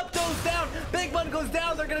chance. Up goes down. Big Bun goes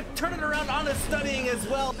down. They're gonna turn it around on a Studying as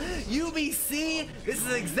well. UBC, this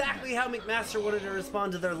is exactly how McMaster wanted to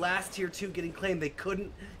respond to their last tier 2 getting claimed. They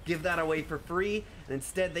couldn't give that away for free, and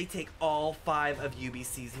instead they take all 5 of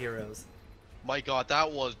UBC's heroes. My god,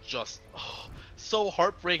 that was just so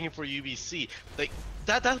heartbreaking for UBC. Like,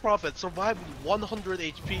 that Prophet survived with 100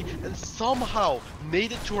 HP and somehow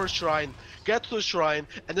made it to her shrine, get to the shrine,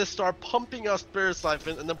 and then start pumping out Spirit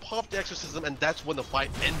Siphon, and then pop the Exorcism, and that's when the fight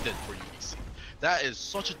ended for UBC. That is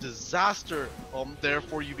such a disaster there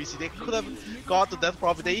for UBC. They could have got the Death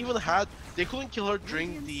Prophet. They couldn't kill her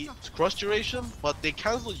during the crush duration, but they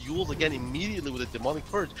canceled Yule's again immediately with a Demonic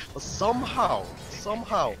Purge. But somehow,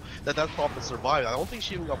 that Death Prophet survived. I don't think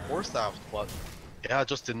she even got Force Staffed, but yeah,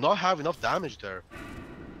 just did not have enough damage there.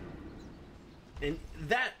 And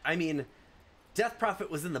that, I mean, Death Prophet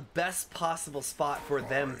was in the best possible spot for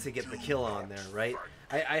them to get the kill on there, right?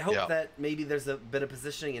 I hope that maybe there's a bit of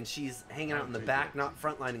positioning and she's hanging out in the back, not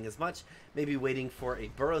frontlining as much, maybe waiting for a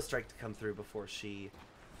Burrow Strike to come through before she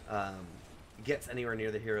gets anywhere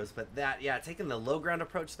near the heroes. But that, yeah, taking the low ground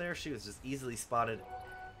approach there, she was just easily spotted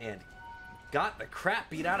and got the crap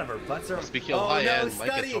beat out of her. Butts are, speaking of high end, might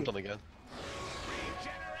get jumped on again.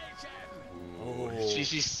 Oh. She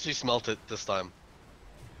smelt it this time.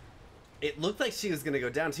 It looked like she was gonna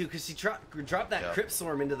go down too, because she dropped that Crypt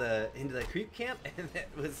Swarm into the creep camp, and it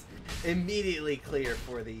was immediately clear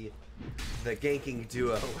for the ganking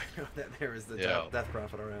duo that there was the Death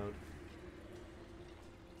Prophet around.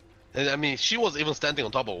 And I mean, she was even standing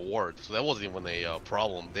on top of a ward, so that wasn't even a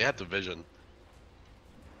problem. They had the vision.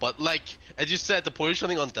 But like, as you said, the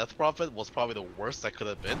positioning on Death Prophet was probably the worst that could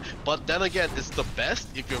have been. But then again, it's the best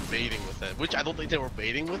if you're baiting with it, which I don't think they were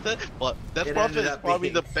baiting with it. But Death Prophet is probably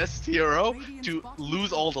the best hero to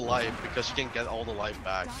lose all the life, because she can get all the life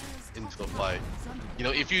back into the fight. You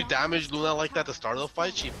know, if you damage Luna like that at the start of the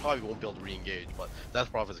fight, she probably won't be able to re-engage. But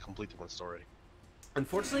Death Prophet is a completely different story.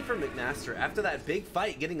 Unfortunately for McMaster, after that big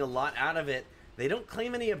fight, getting a lot out of it, they don't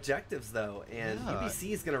claim any objectives though, and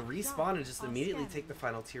UBC is going to respawn and just immediately take the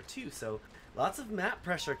final tier 2. So lots of map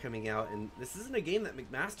pressure coming out, and this isn't a game that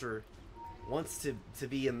McMaster wants to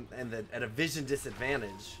be at a vision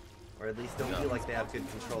disadvantage, or at least don't feel like they have good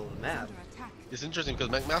control of the map. It's interesting because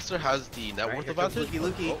McMaster has the net worth advantage.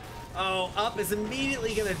 Luki. Oh, Up is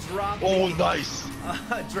immediately going to drop. Oh, nice.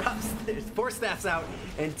 Drops 4 staffs out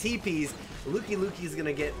and TPs. Luki is going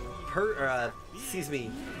to get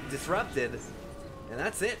disrupted. And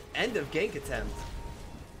that's it. End of gank attempt.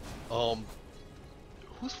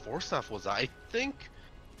 Whose Force Staff was that? I think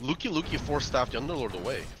Luki Force Staffed the Underlord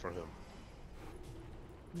away from him.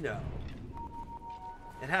 No.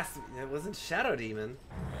 It has to. It wasn't Shadow Demon.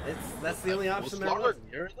 That's the only option there was.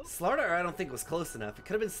 Slardar, I don't think was close enough. It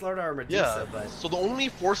could have been Slardar or Medusa, but. So the only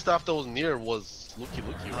Force Staff that was near was Luki,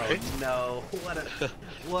 right? Oh no!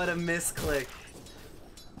 What a misclick.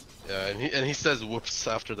 Yeah, and he says whoops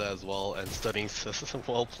after that as well, and Studying says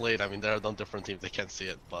well played. I mean, they're on different teams, they can't see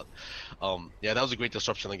it, but yeah, that was a great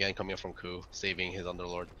disruption again coming up from Ku, saving his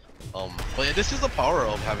Underlord. But yeah, this is the power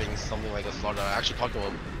of having something like a Slardar. I actually talked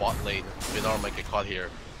about bot lane. Vinar might get caught here.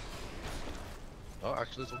 Oh,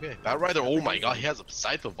 actually it's okay. Bat Rider, oh my god, he has a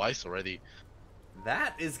Scythe of Vice already.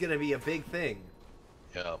 That is gonna be a big thing.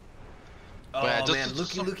 Yeah. Oh man,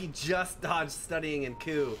 Luki just dodged Studying and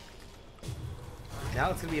Ku.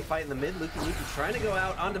 Now it's going to be a fight in the mid. Luki trying to go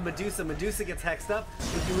out onto Medusa. Medusa gets hexed up.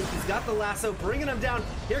 Luki's got the lasso, bringing him down.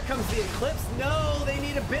 Here comes the Eclipse. No, they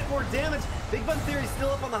need a bit more damage. Big Bun Theory's still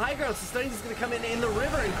up on the high ground, so Studying's going to come in the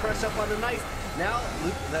river and crush up on the Nice. Now,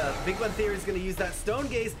 the Big Bun Theory's going to use that Stone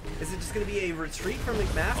Gaze. Is it just going to be a retreat from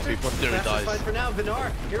McMaster? Big Bun Theory dies. Fine for now.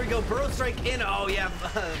 Vinar, here we go. Burrow Strike in. Oh yeah,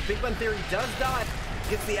 Big Bun Theory does die.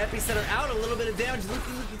 Gets the epicenter out, a little bit of damage.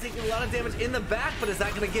 Luki taking a lot of damage in the back, but is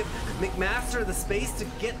that going to give McMaster the space to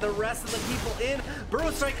get the rest of the people in?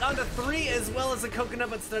 Burrow Strike onto 3 as well as a coconut,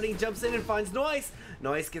 but Studying jumps in and finds Noise.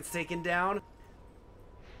 Noise gets taken down.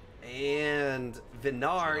 And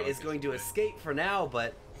Vinar is going to escape for now,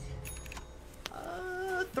 but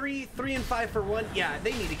 3 and 5 for 1. Yeah,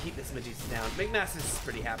 they need to keep this Medusa down. McMaster's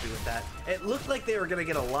pretty happy with that. It looked like they were going to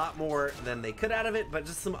get a lot more than they could out of it, but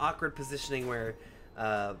just some awkward positioning where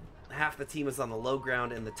half the team is on the low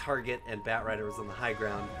ground, and the target and Batrider was on the high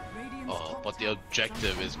ground. But the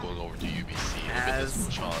objective is going over to UBC. As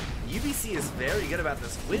UBC is very good about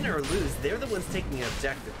this. Win or lose, they're the ones taking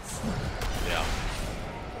objectives. Yeah.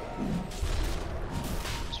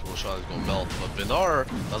 This Roshan is going to melt, but Binar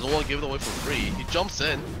doesn't want to give it away for free. He jumps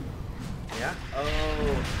in. Yeah.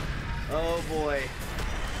 Oh boy.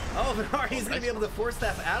 Oh, Binar, he's going to be able to force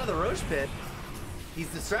that out of the Roche pit. He's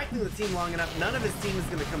distracting the team long enough. None of his team is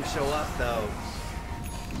going to come show up, though.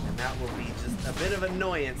 And that will be just a bit of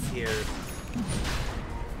annoyance here.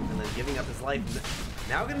 And then giving up his life.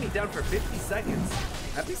 Now going to be down for 50 seconds.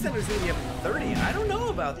 Epicenter's going to be up to 30. I don't know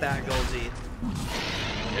about that, Golgi.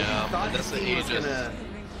 Yeah, thought that's his team was going to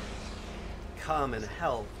come and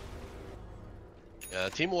help. Yeah,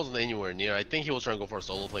 the team wasn't anywhere near. I think he was trying to go for a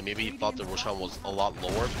solo play. Maybe he thought the Roshan was a lot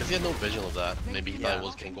lower because he had no vision of that. Maybe he thought he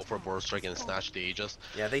was going to go for a border strike and snatch the Aegis.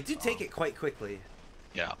 Yeah, they do take it quite quickly.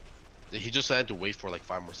 Yeah. He just had to wait for like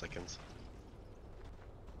 5 more seconds.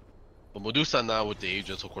 But Medusa now with the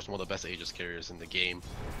Aegis, of course, one of the best Aegis carriers in the game.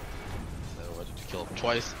 So ready to kill him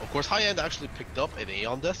twice. Of course, High End actually picked up an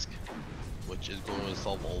Aeon disc, which is going to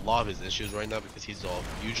solve a lot of his issues right now because he's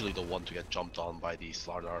usually the one to get jumped on by the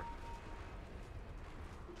Slardar.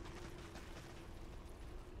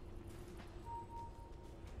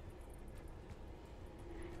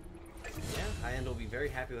 Yeah, High End will be very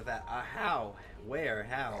happy with that. How? Where?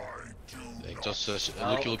 How? Just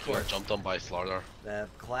look, jumped on by Slardar. The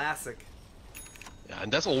classic. Yeah,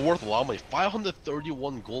 and that's all worth a lot of money.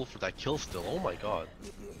 531 gold for that kill still. Oh my god.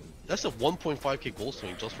 That's a 1.5k gold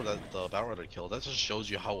swing just for that Batrider kill. That just shows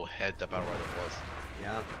you how ahead that Batrider was.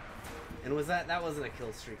 Yeah. And was that wasn't a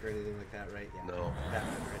kill streak or anything like that, right? Yeah. No.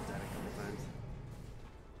 Batrider had that a couple times.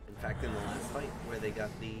 In fact, in the last fight where they got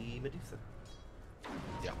the Medusa.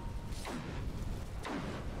 Yeah.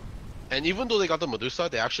 And even though they got the Medusa,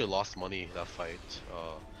 they actually lost money that fight.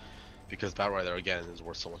 Because Batrider again is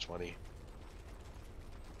worth so much money.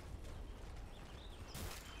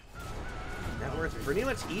 Net worth pretty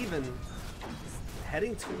much even.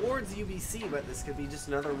 Heading towards UBC, but this could be just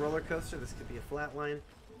another roller coaster. This could be a flat line.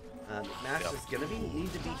 McMaster's gonna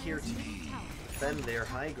need to be here to defend their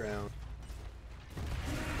high ground.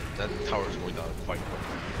 That tower is going down quite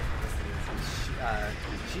quickly.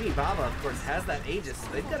 Shini Baba, of course, has that Aegis, so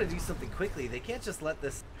they've got to do something quickly. They can't just let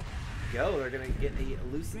this go. They're going to get a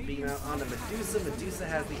elusive beam out onto Medusa. Medusa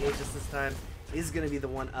has the Aegis this time, is going to be the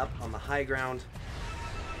one up on the high ground.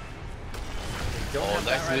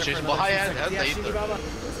 Nice initiation, but High End has Shini Baba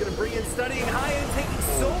is going to bring in Studying. High End taking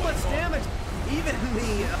so much damage. Even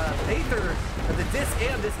the Aether, the disc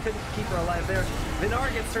and disc couldn't keep her alive there.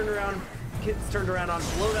 Vinar gets turned around on,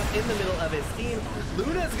 blown up in the middle of his team.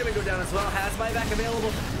 Luna's gonna go down as well, has buyback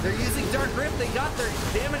available. They're using Dark Grip, they got their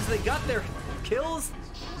damage, they got their kills,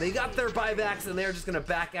 they got their buybacks, and they're just gonna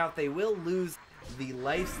back out. They will lose the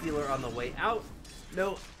Life Stealer on the way out.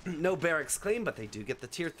 No barracks claim, but they do get the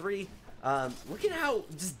tier 3. Look at how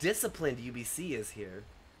just disciplined UBC is here.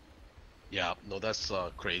 Yeah, no, that's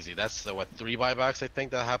crazy. That's what, 3 buybacks I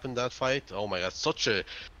think that happened that fight. Oh my god, such a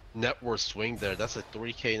net worth swing there. That's a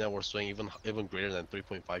 3k net worth swing, even greater than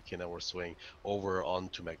 3.5k net worth swing over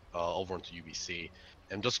onto UBC.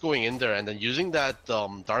 And just going in there and then using that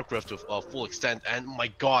Dark Rift to full extent. And my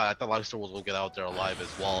god, I thought Lifester was gonna get out there alive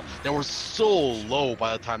as well. They were so low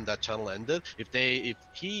by the time that channel ended. If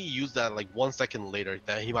he used that like 1 second later,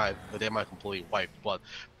 then they might completely wiped. But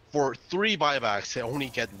for 3 buybacks, they only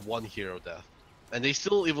get 1 hero death, and they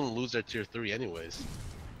still even lose their tier 3 anyways.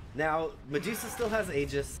 Now, Medusa still has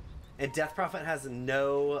Aegis, and Death Prophet has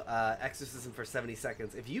no Exorcism for 70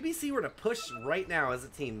 seconds. If UBC were to push right now as a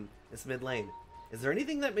team, this mid lane, is there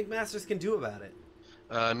anything that McMasters can do about it?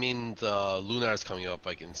 I mean, the Lunar is coming up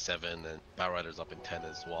like in 7, and Batrider's up in 10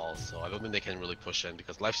 as well, so I don't think they can really push in,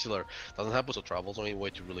 because Lifestealer doesn't have Boost of Travel, so any way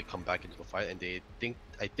to really come back into the fight, and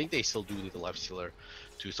I think they still do need the Lifestealer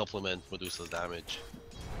to supplement Medusa's damage.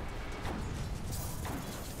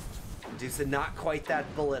 Medusa not quite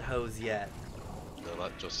that bullet hose yet. No,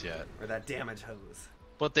 not just yet. Or that damage hose.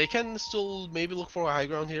 But they can still maybe look for a high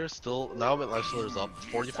ground here. Still, now that Lifestealer is up,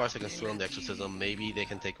 45 seconds to on the Exorcism, maybe they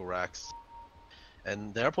can take a Rax.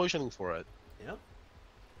 And they're positioning for it. Yep.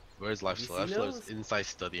 Where's Lifestealer? Lifestealer is inside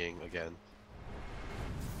studying again.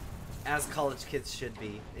 As college kids should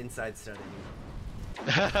be, inside studying.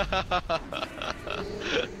 I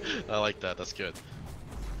like that, that's good.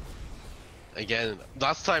 Again,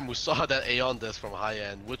 last time we saw that Aeon disc from High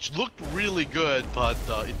End, which looked really good, but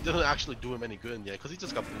it didn't actually do him any good in the end, because he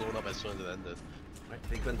just got blown up as soon as it ended. I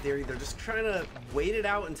think in theory they're just trying to wait it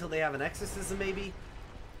out until they have an Exorcism maybe.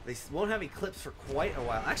 They won't have Eclipse for quite a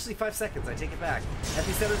while. Actually, 5 seconds. I take it back.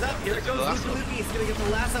 Epicenter's up. Here it goes. Luki. He's going to get the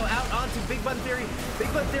lasso out onto Big Bun Theory.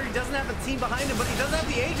 Big Bun Theory doesn't have a team behind him, but he does have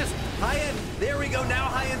the Aegis. High End. There we go. Now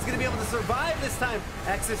High End's going to be able to survive this time.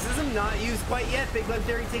 Exorcism not used quite yet. Big Bun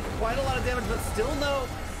Theory taking quite a lot of damage, but still no.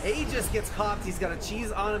 Aegis gets popped. He's got a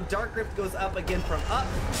cheese on him. Dark Rift goes up again from up.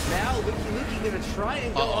 Now Luki going to try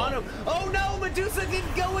and go on him. Oh no! Medusa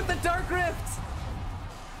didn't go with the Dark Rift.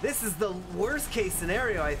 This is the worst case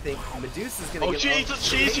scenario, I think. Medusa's gonna get... Oh,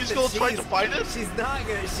 cheese! She's gonna try to fight it? She's not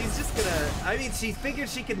gonna... She's just gonna... I mean, she figured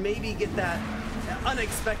she could maybe get that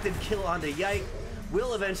unexpected kill onto Yike.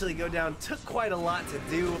 Will eventually go down. Took quite a lot to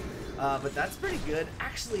do, but that's pretty good.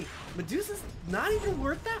 Actually, Medusa's not even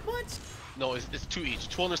worth that much. No, it's 2 each.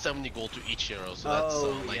 270 gold to each hero, so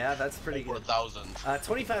that's like yeah, that's pretty over good. 1,000.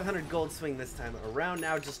 2,500 gold swing this time around.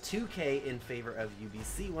 Now just 2k in favor of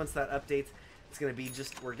UBC. Once that updates, it's going to be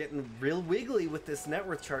just, we're getting real wiggly with this net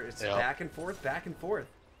worth chart. It's back and forth, back and forth.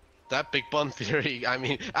 That Big Bun Theory, I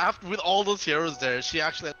mean, after with all those heroes there, she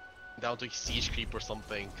actually down to siege creep or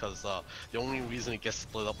something, because the only reason it gets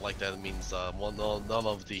split up like that means none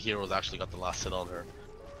of the heroes actually got the last hit on her.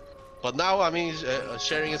 But now, I mean,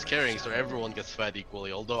 sharing is caring, so everyone gets fed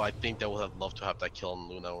equally, although I think they would have loved to have that kill on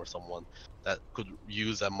Luna or someone that could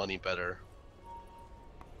use that money better.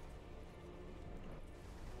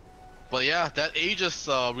 But yeah, that Aegis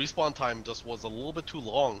respawn time just was a little bit too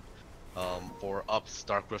long for Up's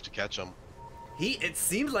Dark Rift to catch him. It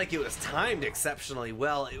seemed like it was timed exceptionally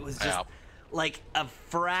well. It was just like a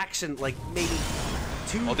fraction, like maybe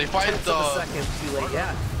 2 they find tenths of a second too late.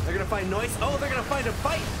 Yeah, they're gonna find noise. Oh, they're gonna find a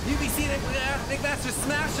fight. UBC and McMaster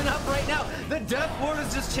smashing up right now. The Death Ward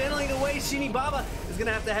is just channeling away. Shini Baba is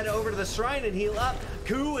gonna have to head over to the shrine and heal up.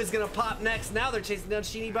 Ku is gonna pop next. Now they're chasing down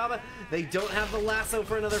Shini Baba. They don't have the lasso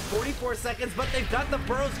for another 44 seconds, but they've got the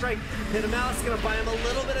Burrow Strike. Pinamalice is gonna buy him a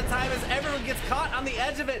little bit of time as everyone gets caught on the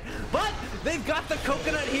edge of it. But they've got the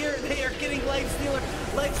coconut here. They are getting Lifestealer.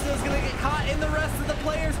 Lifestealer's gonna get caught in the rest of the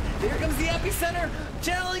players. Here comes the Epicenter,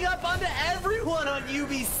 channeling up onto everyone on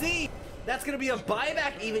UBC. That's gonna be a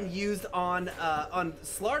buyback even used on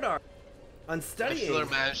Slardar, on Studying. Lifestealer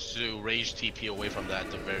managed to rage TP away from that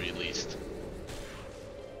at the very least.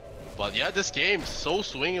 But yeah, this game's so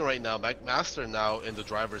swinging right now. McMaster now in the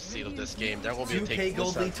driver's seat of this game. They're going to be taking 2k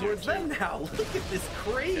gold lead towards them now. Look at this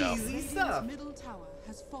crazy stuff.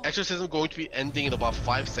 Exorcism going to be ending in about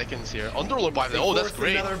 5 seconds here. Underlord buyback. Oh, that's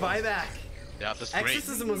great. Another buyback. Yeah, that's great.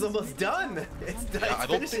 Exorcism was almost done. It's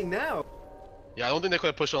finishing now. Yeah, I don't think they could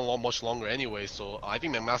have pushed on much longer anyway. So I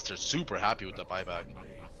think McMaster's super happy with the buyback.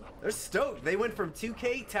 They're stoked. They went from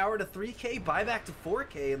 2k tower to 3k, buyback to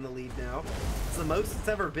 4k in the lead now. It's the most it's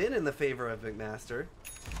ever been in the favor of McMaster.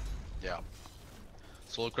 Yeah.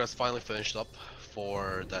 Solar Crest finally finished up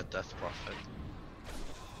for that Death Prophet.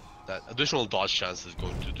 That additional dodge chance is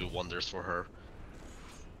going to do wonders for her.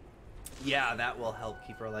 Yeah, that will help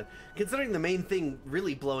keep her alive. Considering the main thing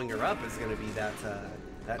really blowing her up is going to be that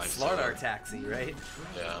Slardar taxi, right?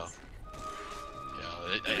 Yeah.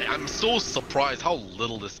 I'm so surprised how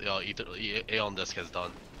little this Aeon disc has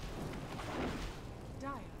done.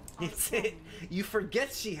 You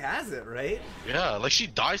forget she has it, right? Yeah, like she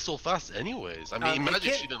dies so fast anyways. I mean, imagine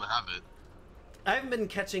if she didn't have it. I haven't been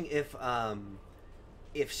catching if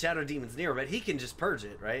Shadow Demon's near, but he can just purge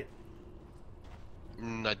it, right?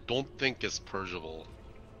 I don't think it's purgeable.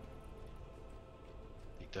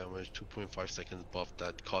 Damage 2.5 seconds buff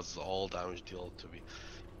that causes all damage dealt to be.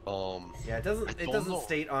 Yeah, it doesn't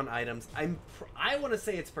state on items. I want to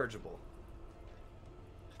say it's purgeable.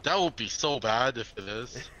 That would be so bad if it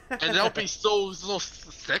is, and that would be so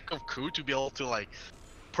sick of Ku to be able to like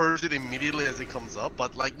purge it immediately as it comes up.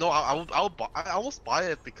 But like, no, I almost buy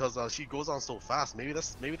it because she goes on so fast. Maybe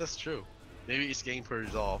that's true. Maybe it's getting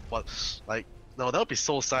purged off, but like, no, that would be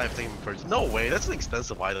so sad if they can purge. No way, that's an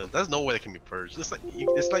expensive item. There's no way it can be purged. It's like you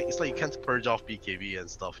can't purge off BKB and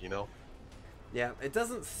stuff, you know. Yeah, it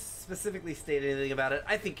doesn't specifically state anything about it.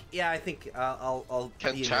 I think I'll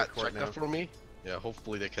Can be chat in your court check now. that for me? Yeah,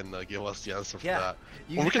 hopefully they can give us the answer for Yeah, that.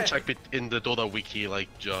 Or we can check it in the Dota wiki, like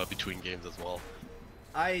between games as well.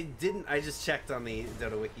 I didn't. I just checked on the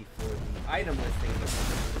Dota wiki for the item listing.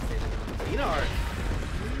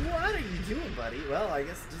 What are you doing, buddy? Well, I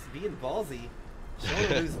guess just being ballsy.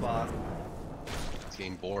 Show loose, boss. It's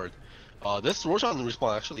getting bored. This Roshan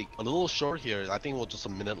respawn actually a little short here. I think it was just a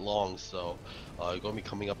minute long, so going to be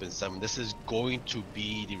coming up in 7. This is going to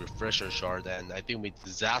be the refresher shard, and I think it would be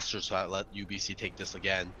disastrous to let UBC take this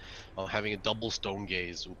again. Having a double stone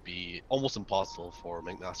gaze would be almost impossible for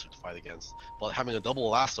McMaster to fight against. But having a double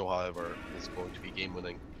lasso, however, is going to be game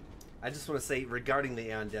winning. I just want to say regarding the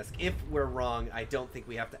Aeon Disc, if we're wrong, I don't think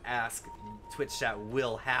we have to ask. Twitch chat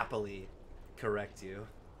will happily correct you.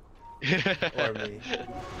 Or me.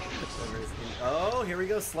 Oh, here we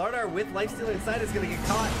go. Slardar with Lifestealer inside is going to get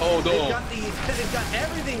caught. Oh, no. They've got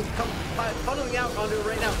everything funneling out onto it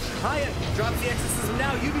right now. Hayek drops the exorcism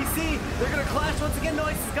now. UBC, they're going to clash once again.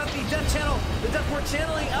 Noise has got the death channel. The death port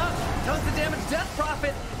channeling up. Tons of damage. Death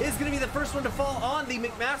Prophet is going to be the first one to fall on the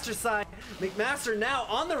McMaster side. McMaster now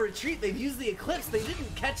on the retreat. They've used the Eclipse. They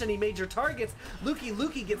didn't catch any major targets.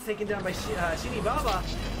 Lukey gets taken down by Shini Baba.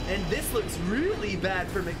 And this looks really bad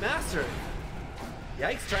for McMaster.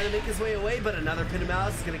 Yikes, trying to make his way away, but another Pit of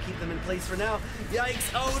Malice is going to keep them in place for now.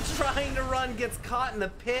 Yikes, oh, trying to run, gets caught in the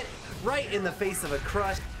pit, right in the face of a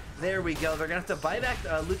crush. There we go. They're going to have to buy back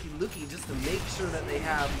Lukey just to make sure that they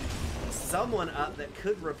have someone up that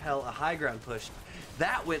could repel a high ground push.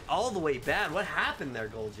 That went all the way bad. What happened there,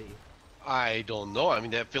 Golgi? I don't know. I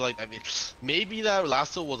mean, I feel like, maybe that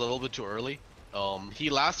lasso was a little bit too early. He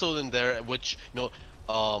lassoed in there, which, you know,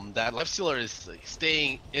 that Lifestealer is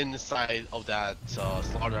staying inside of that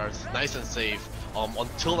Slaughter. It's nice and safe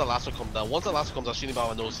until the lasso comes down. Once the lasso comes down,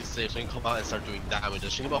 Shinibaba knows he's safe, so he can come out and start doing damage.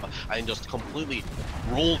 And Shinibaba, I think, just completely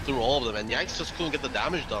rolled through all of them, and Yikes just couldn't get the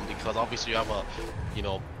damage done because obviously you have a, you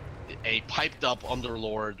know, a piped up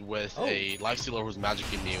Underlord with a Lifestealer who's magic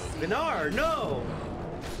immune. Binar, no!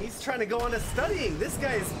 He's trying to go on to studying. This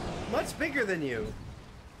guy's much bigger than you.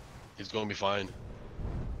 He's going to be fine.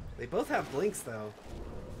 They both have blinks though.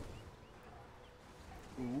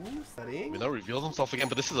 Ooh, studying. Binar reveals himself again,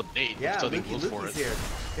 but this is a bait. Yeah, Lukey's here.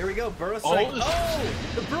 Here we go, Burrow Strike. Oh,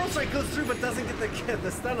 the Burrow Strike goes through but doesn't get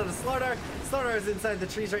the stun on the Slardar. Slardar is inside the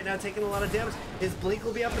trees right now, taking a lot of damage. His blink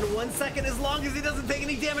will be up in 1 second as long as he doesn't take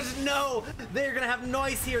any damage. No, they're gonna have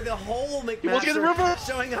noise here. The whole McMaster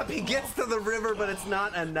showing up. He gets to the river, but it's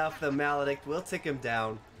not enough. The Maledict will tick him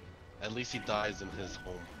down. At least he dies in his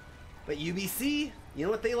home. But UBC, you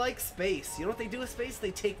know what they like? Space. You know what they do with space?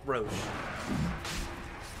 They take Roche.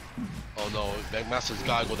 Oh no, McMaster's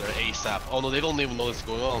gotta go there ASAP. Oh no, they don't even know what's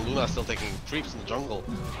going on. Luna's still taking creeps in the jungle.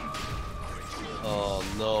 Oh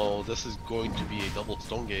no, this is going to be a double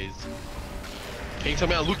stone gaze. King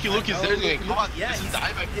something out. Lukey's there doing it. Come on, yeah, he's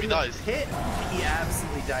die back if he dies. Hit. He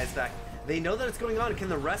absolutely dies back. They know that it's going on. Can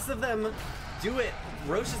the rest of them do it?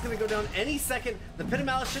 Roche is going to go down any second. The Pit of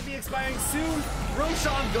Malice should be expiring soon.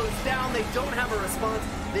 Roshan goes down. They don't have a response.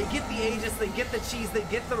 They get the Aegis, they get the cheese, they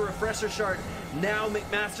get the refresher shard. Now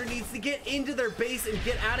McMaster needs to get into their base and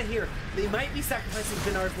get out of here. They might be sacrificing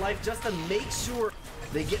Binar's life just to make sure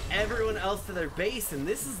they get everyone else to their base. And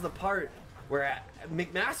this is the part where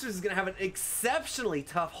McMaster is going to have an exceptionally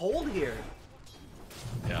tough hold here.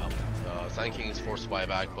 Yeah, Sand King is forced to buy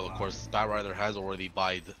back, but of course Bat Rider has already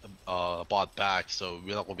bought back, so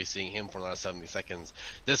we're not going to be seeing him for another 70 seconds.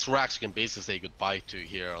 This Rax can basically say goodbye to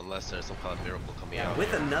here unless there's some kind of miracle coming out.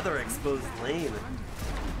 With another exposed lane.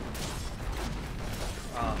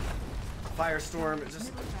 Firestorm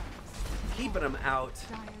just keeping him out.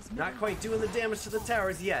 Not quite doing the damage to the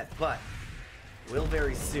towers yet, but will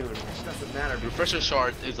very soon. It doesn't matter. Refresher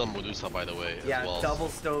shard is on Medusa, by the way. Yeah, as well. double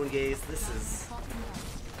stone gaze. This is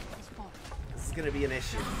going to be an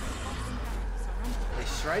issue. They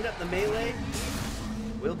shrine up the melee.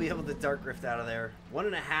 We'll be able to Dark Rift out of there.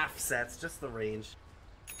 1.5 sets, just the range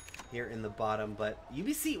here in the bottom. But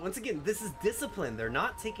UBC, once again, this is discipline. They're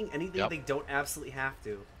not taking anything they don't absolutely have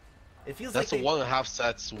to. It feels that's like the 1.5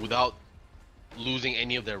 sets without losing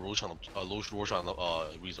any of their Roshan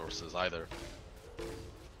resources either.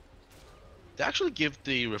 They actually give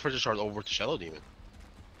the Refresher Shard over to Shadow Demon.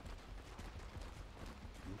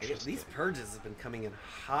 These purges have been coming in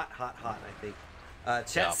hot, I think.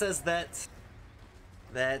 Chat says that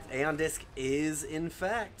Aeon Disc is in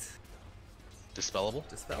fact dispellable.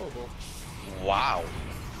 Wow.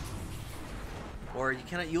 Or you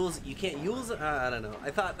can't use I don't know. I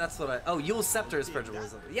thought that's what Yule's Scepter is purgeable.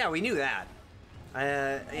 Yeah, we knew that.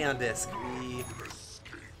 Aeon Disc. We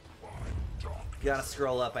gotta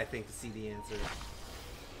scroll up, I think, to see the answer.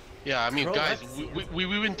 Yeah, I mean, guys, we've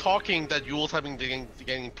been talking that Yule's having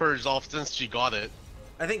getting purged off since she got it.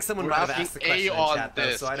 I think someone might have asked the question in chat,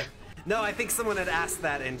 though, so no, I think someone had asked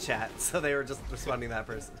that in chat, so they were just responding to that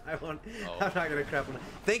person. I'm not gonna crap on it.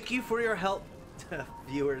 Thank you for your help,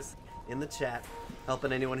 viewers in the chat,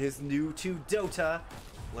 helping anyone who's new to Dota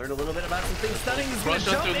learn a little bit about some things. Stunning is gonna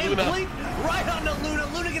jump and blink right onto Luna.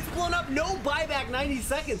 Luna gets blown up. No buyback. 90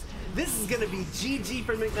 seconds. This is going to be GG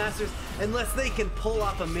for McMasters unless they can pull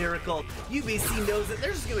off a miracle. UBC knows it.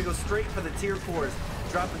 They're just going to go straight for the tier 4s.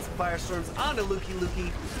 dropping some firestorms onto Lukey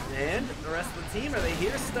Lukey. And the rest of the team, are they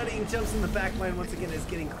here? Studying jumps in the back line once again is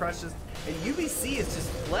getting crushes. And UBC is just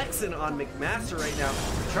flexing on McMaster right now,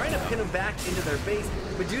 trying to pin him back into their base.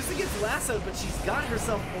 Medusa gets lassoed, but she's got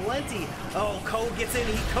herself plenty. Oh, Cole gets in.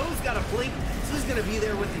 Cole's got a blink, so he's going to be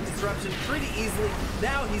there with the disruption pretty easily.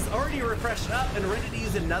 Now he's already refreshed up and ready to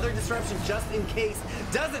use another disruption just in case.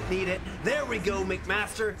 Doesn't need it. There we go.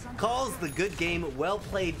 McMaster calls the good game. Well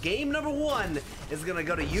played. Game number 1 is going to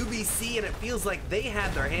go to UBC, and it feels like they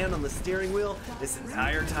had their hand on the steering wheel this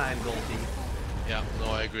entire time, Goldie. Yeah, no,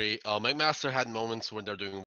 I agree. McMaster had moments when they're doing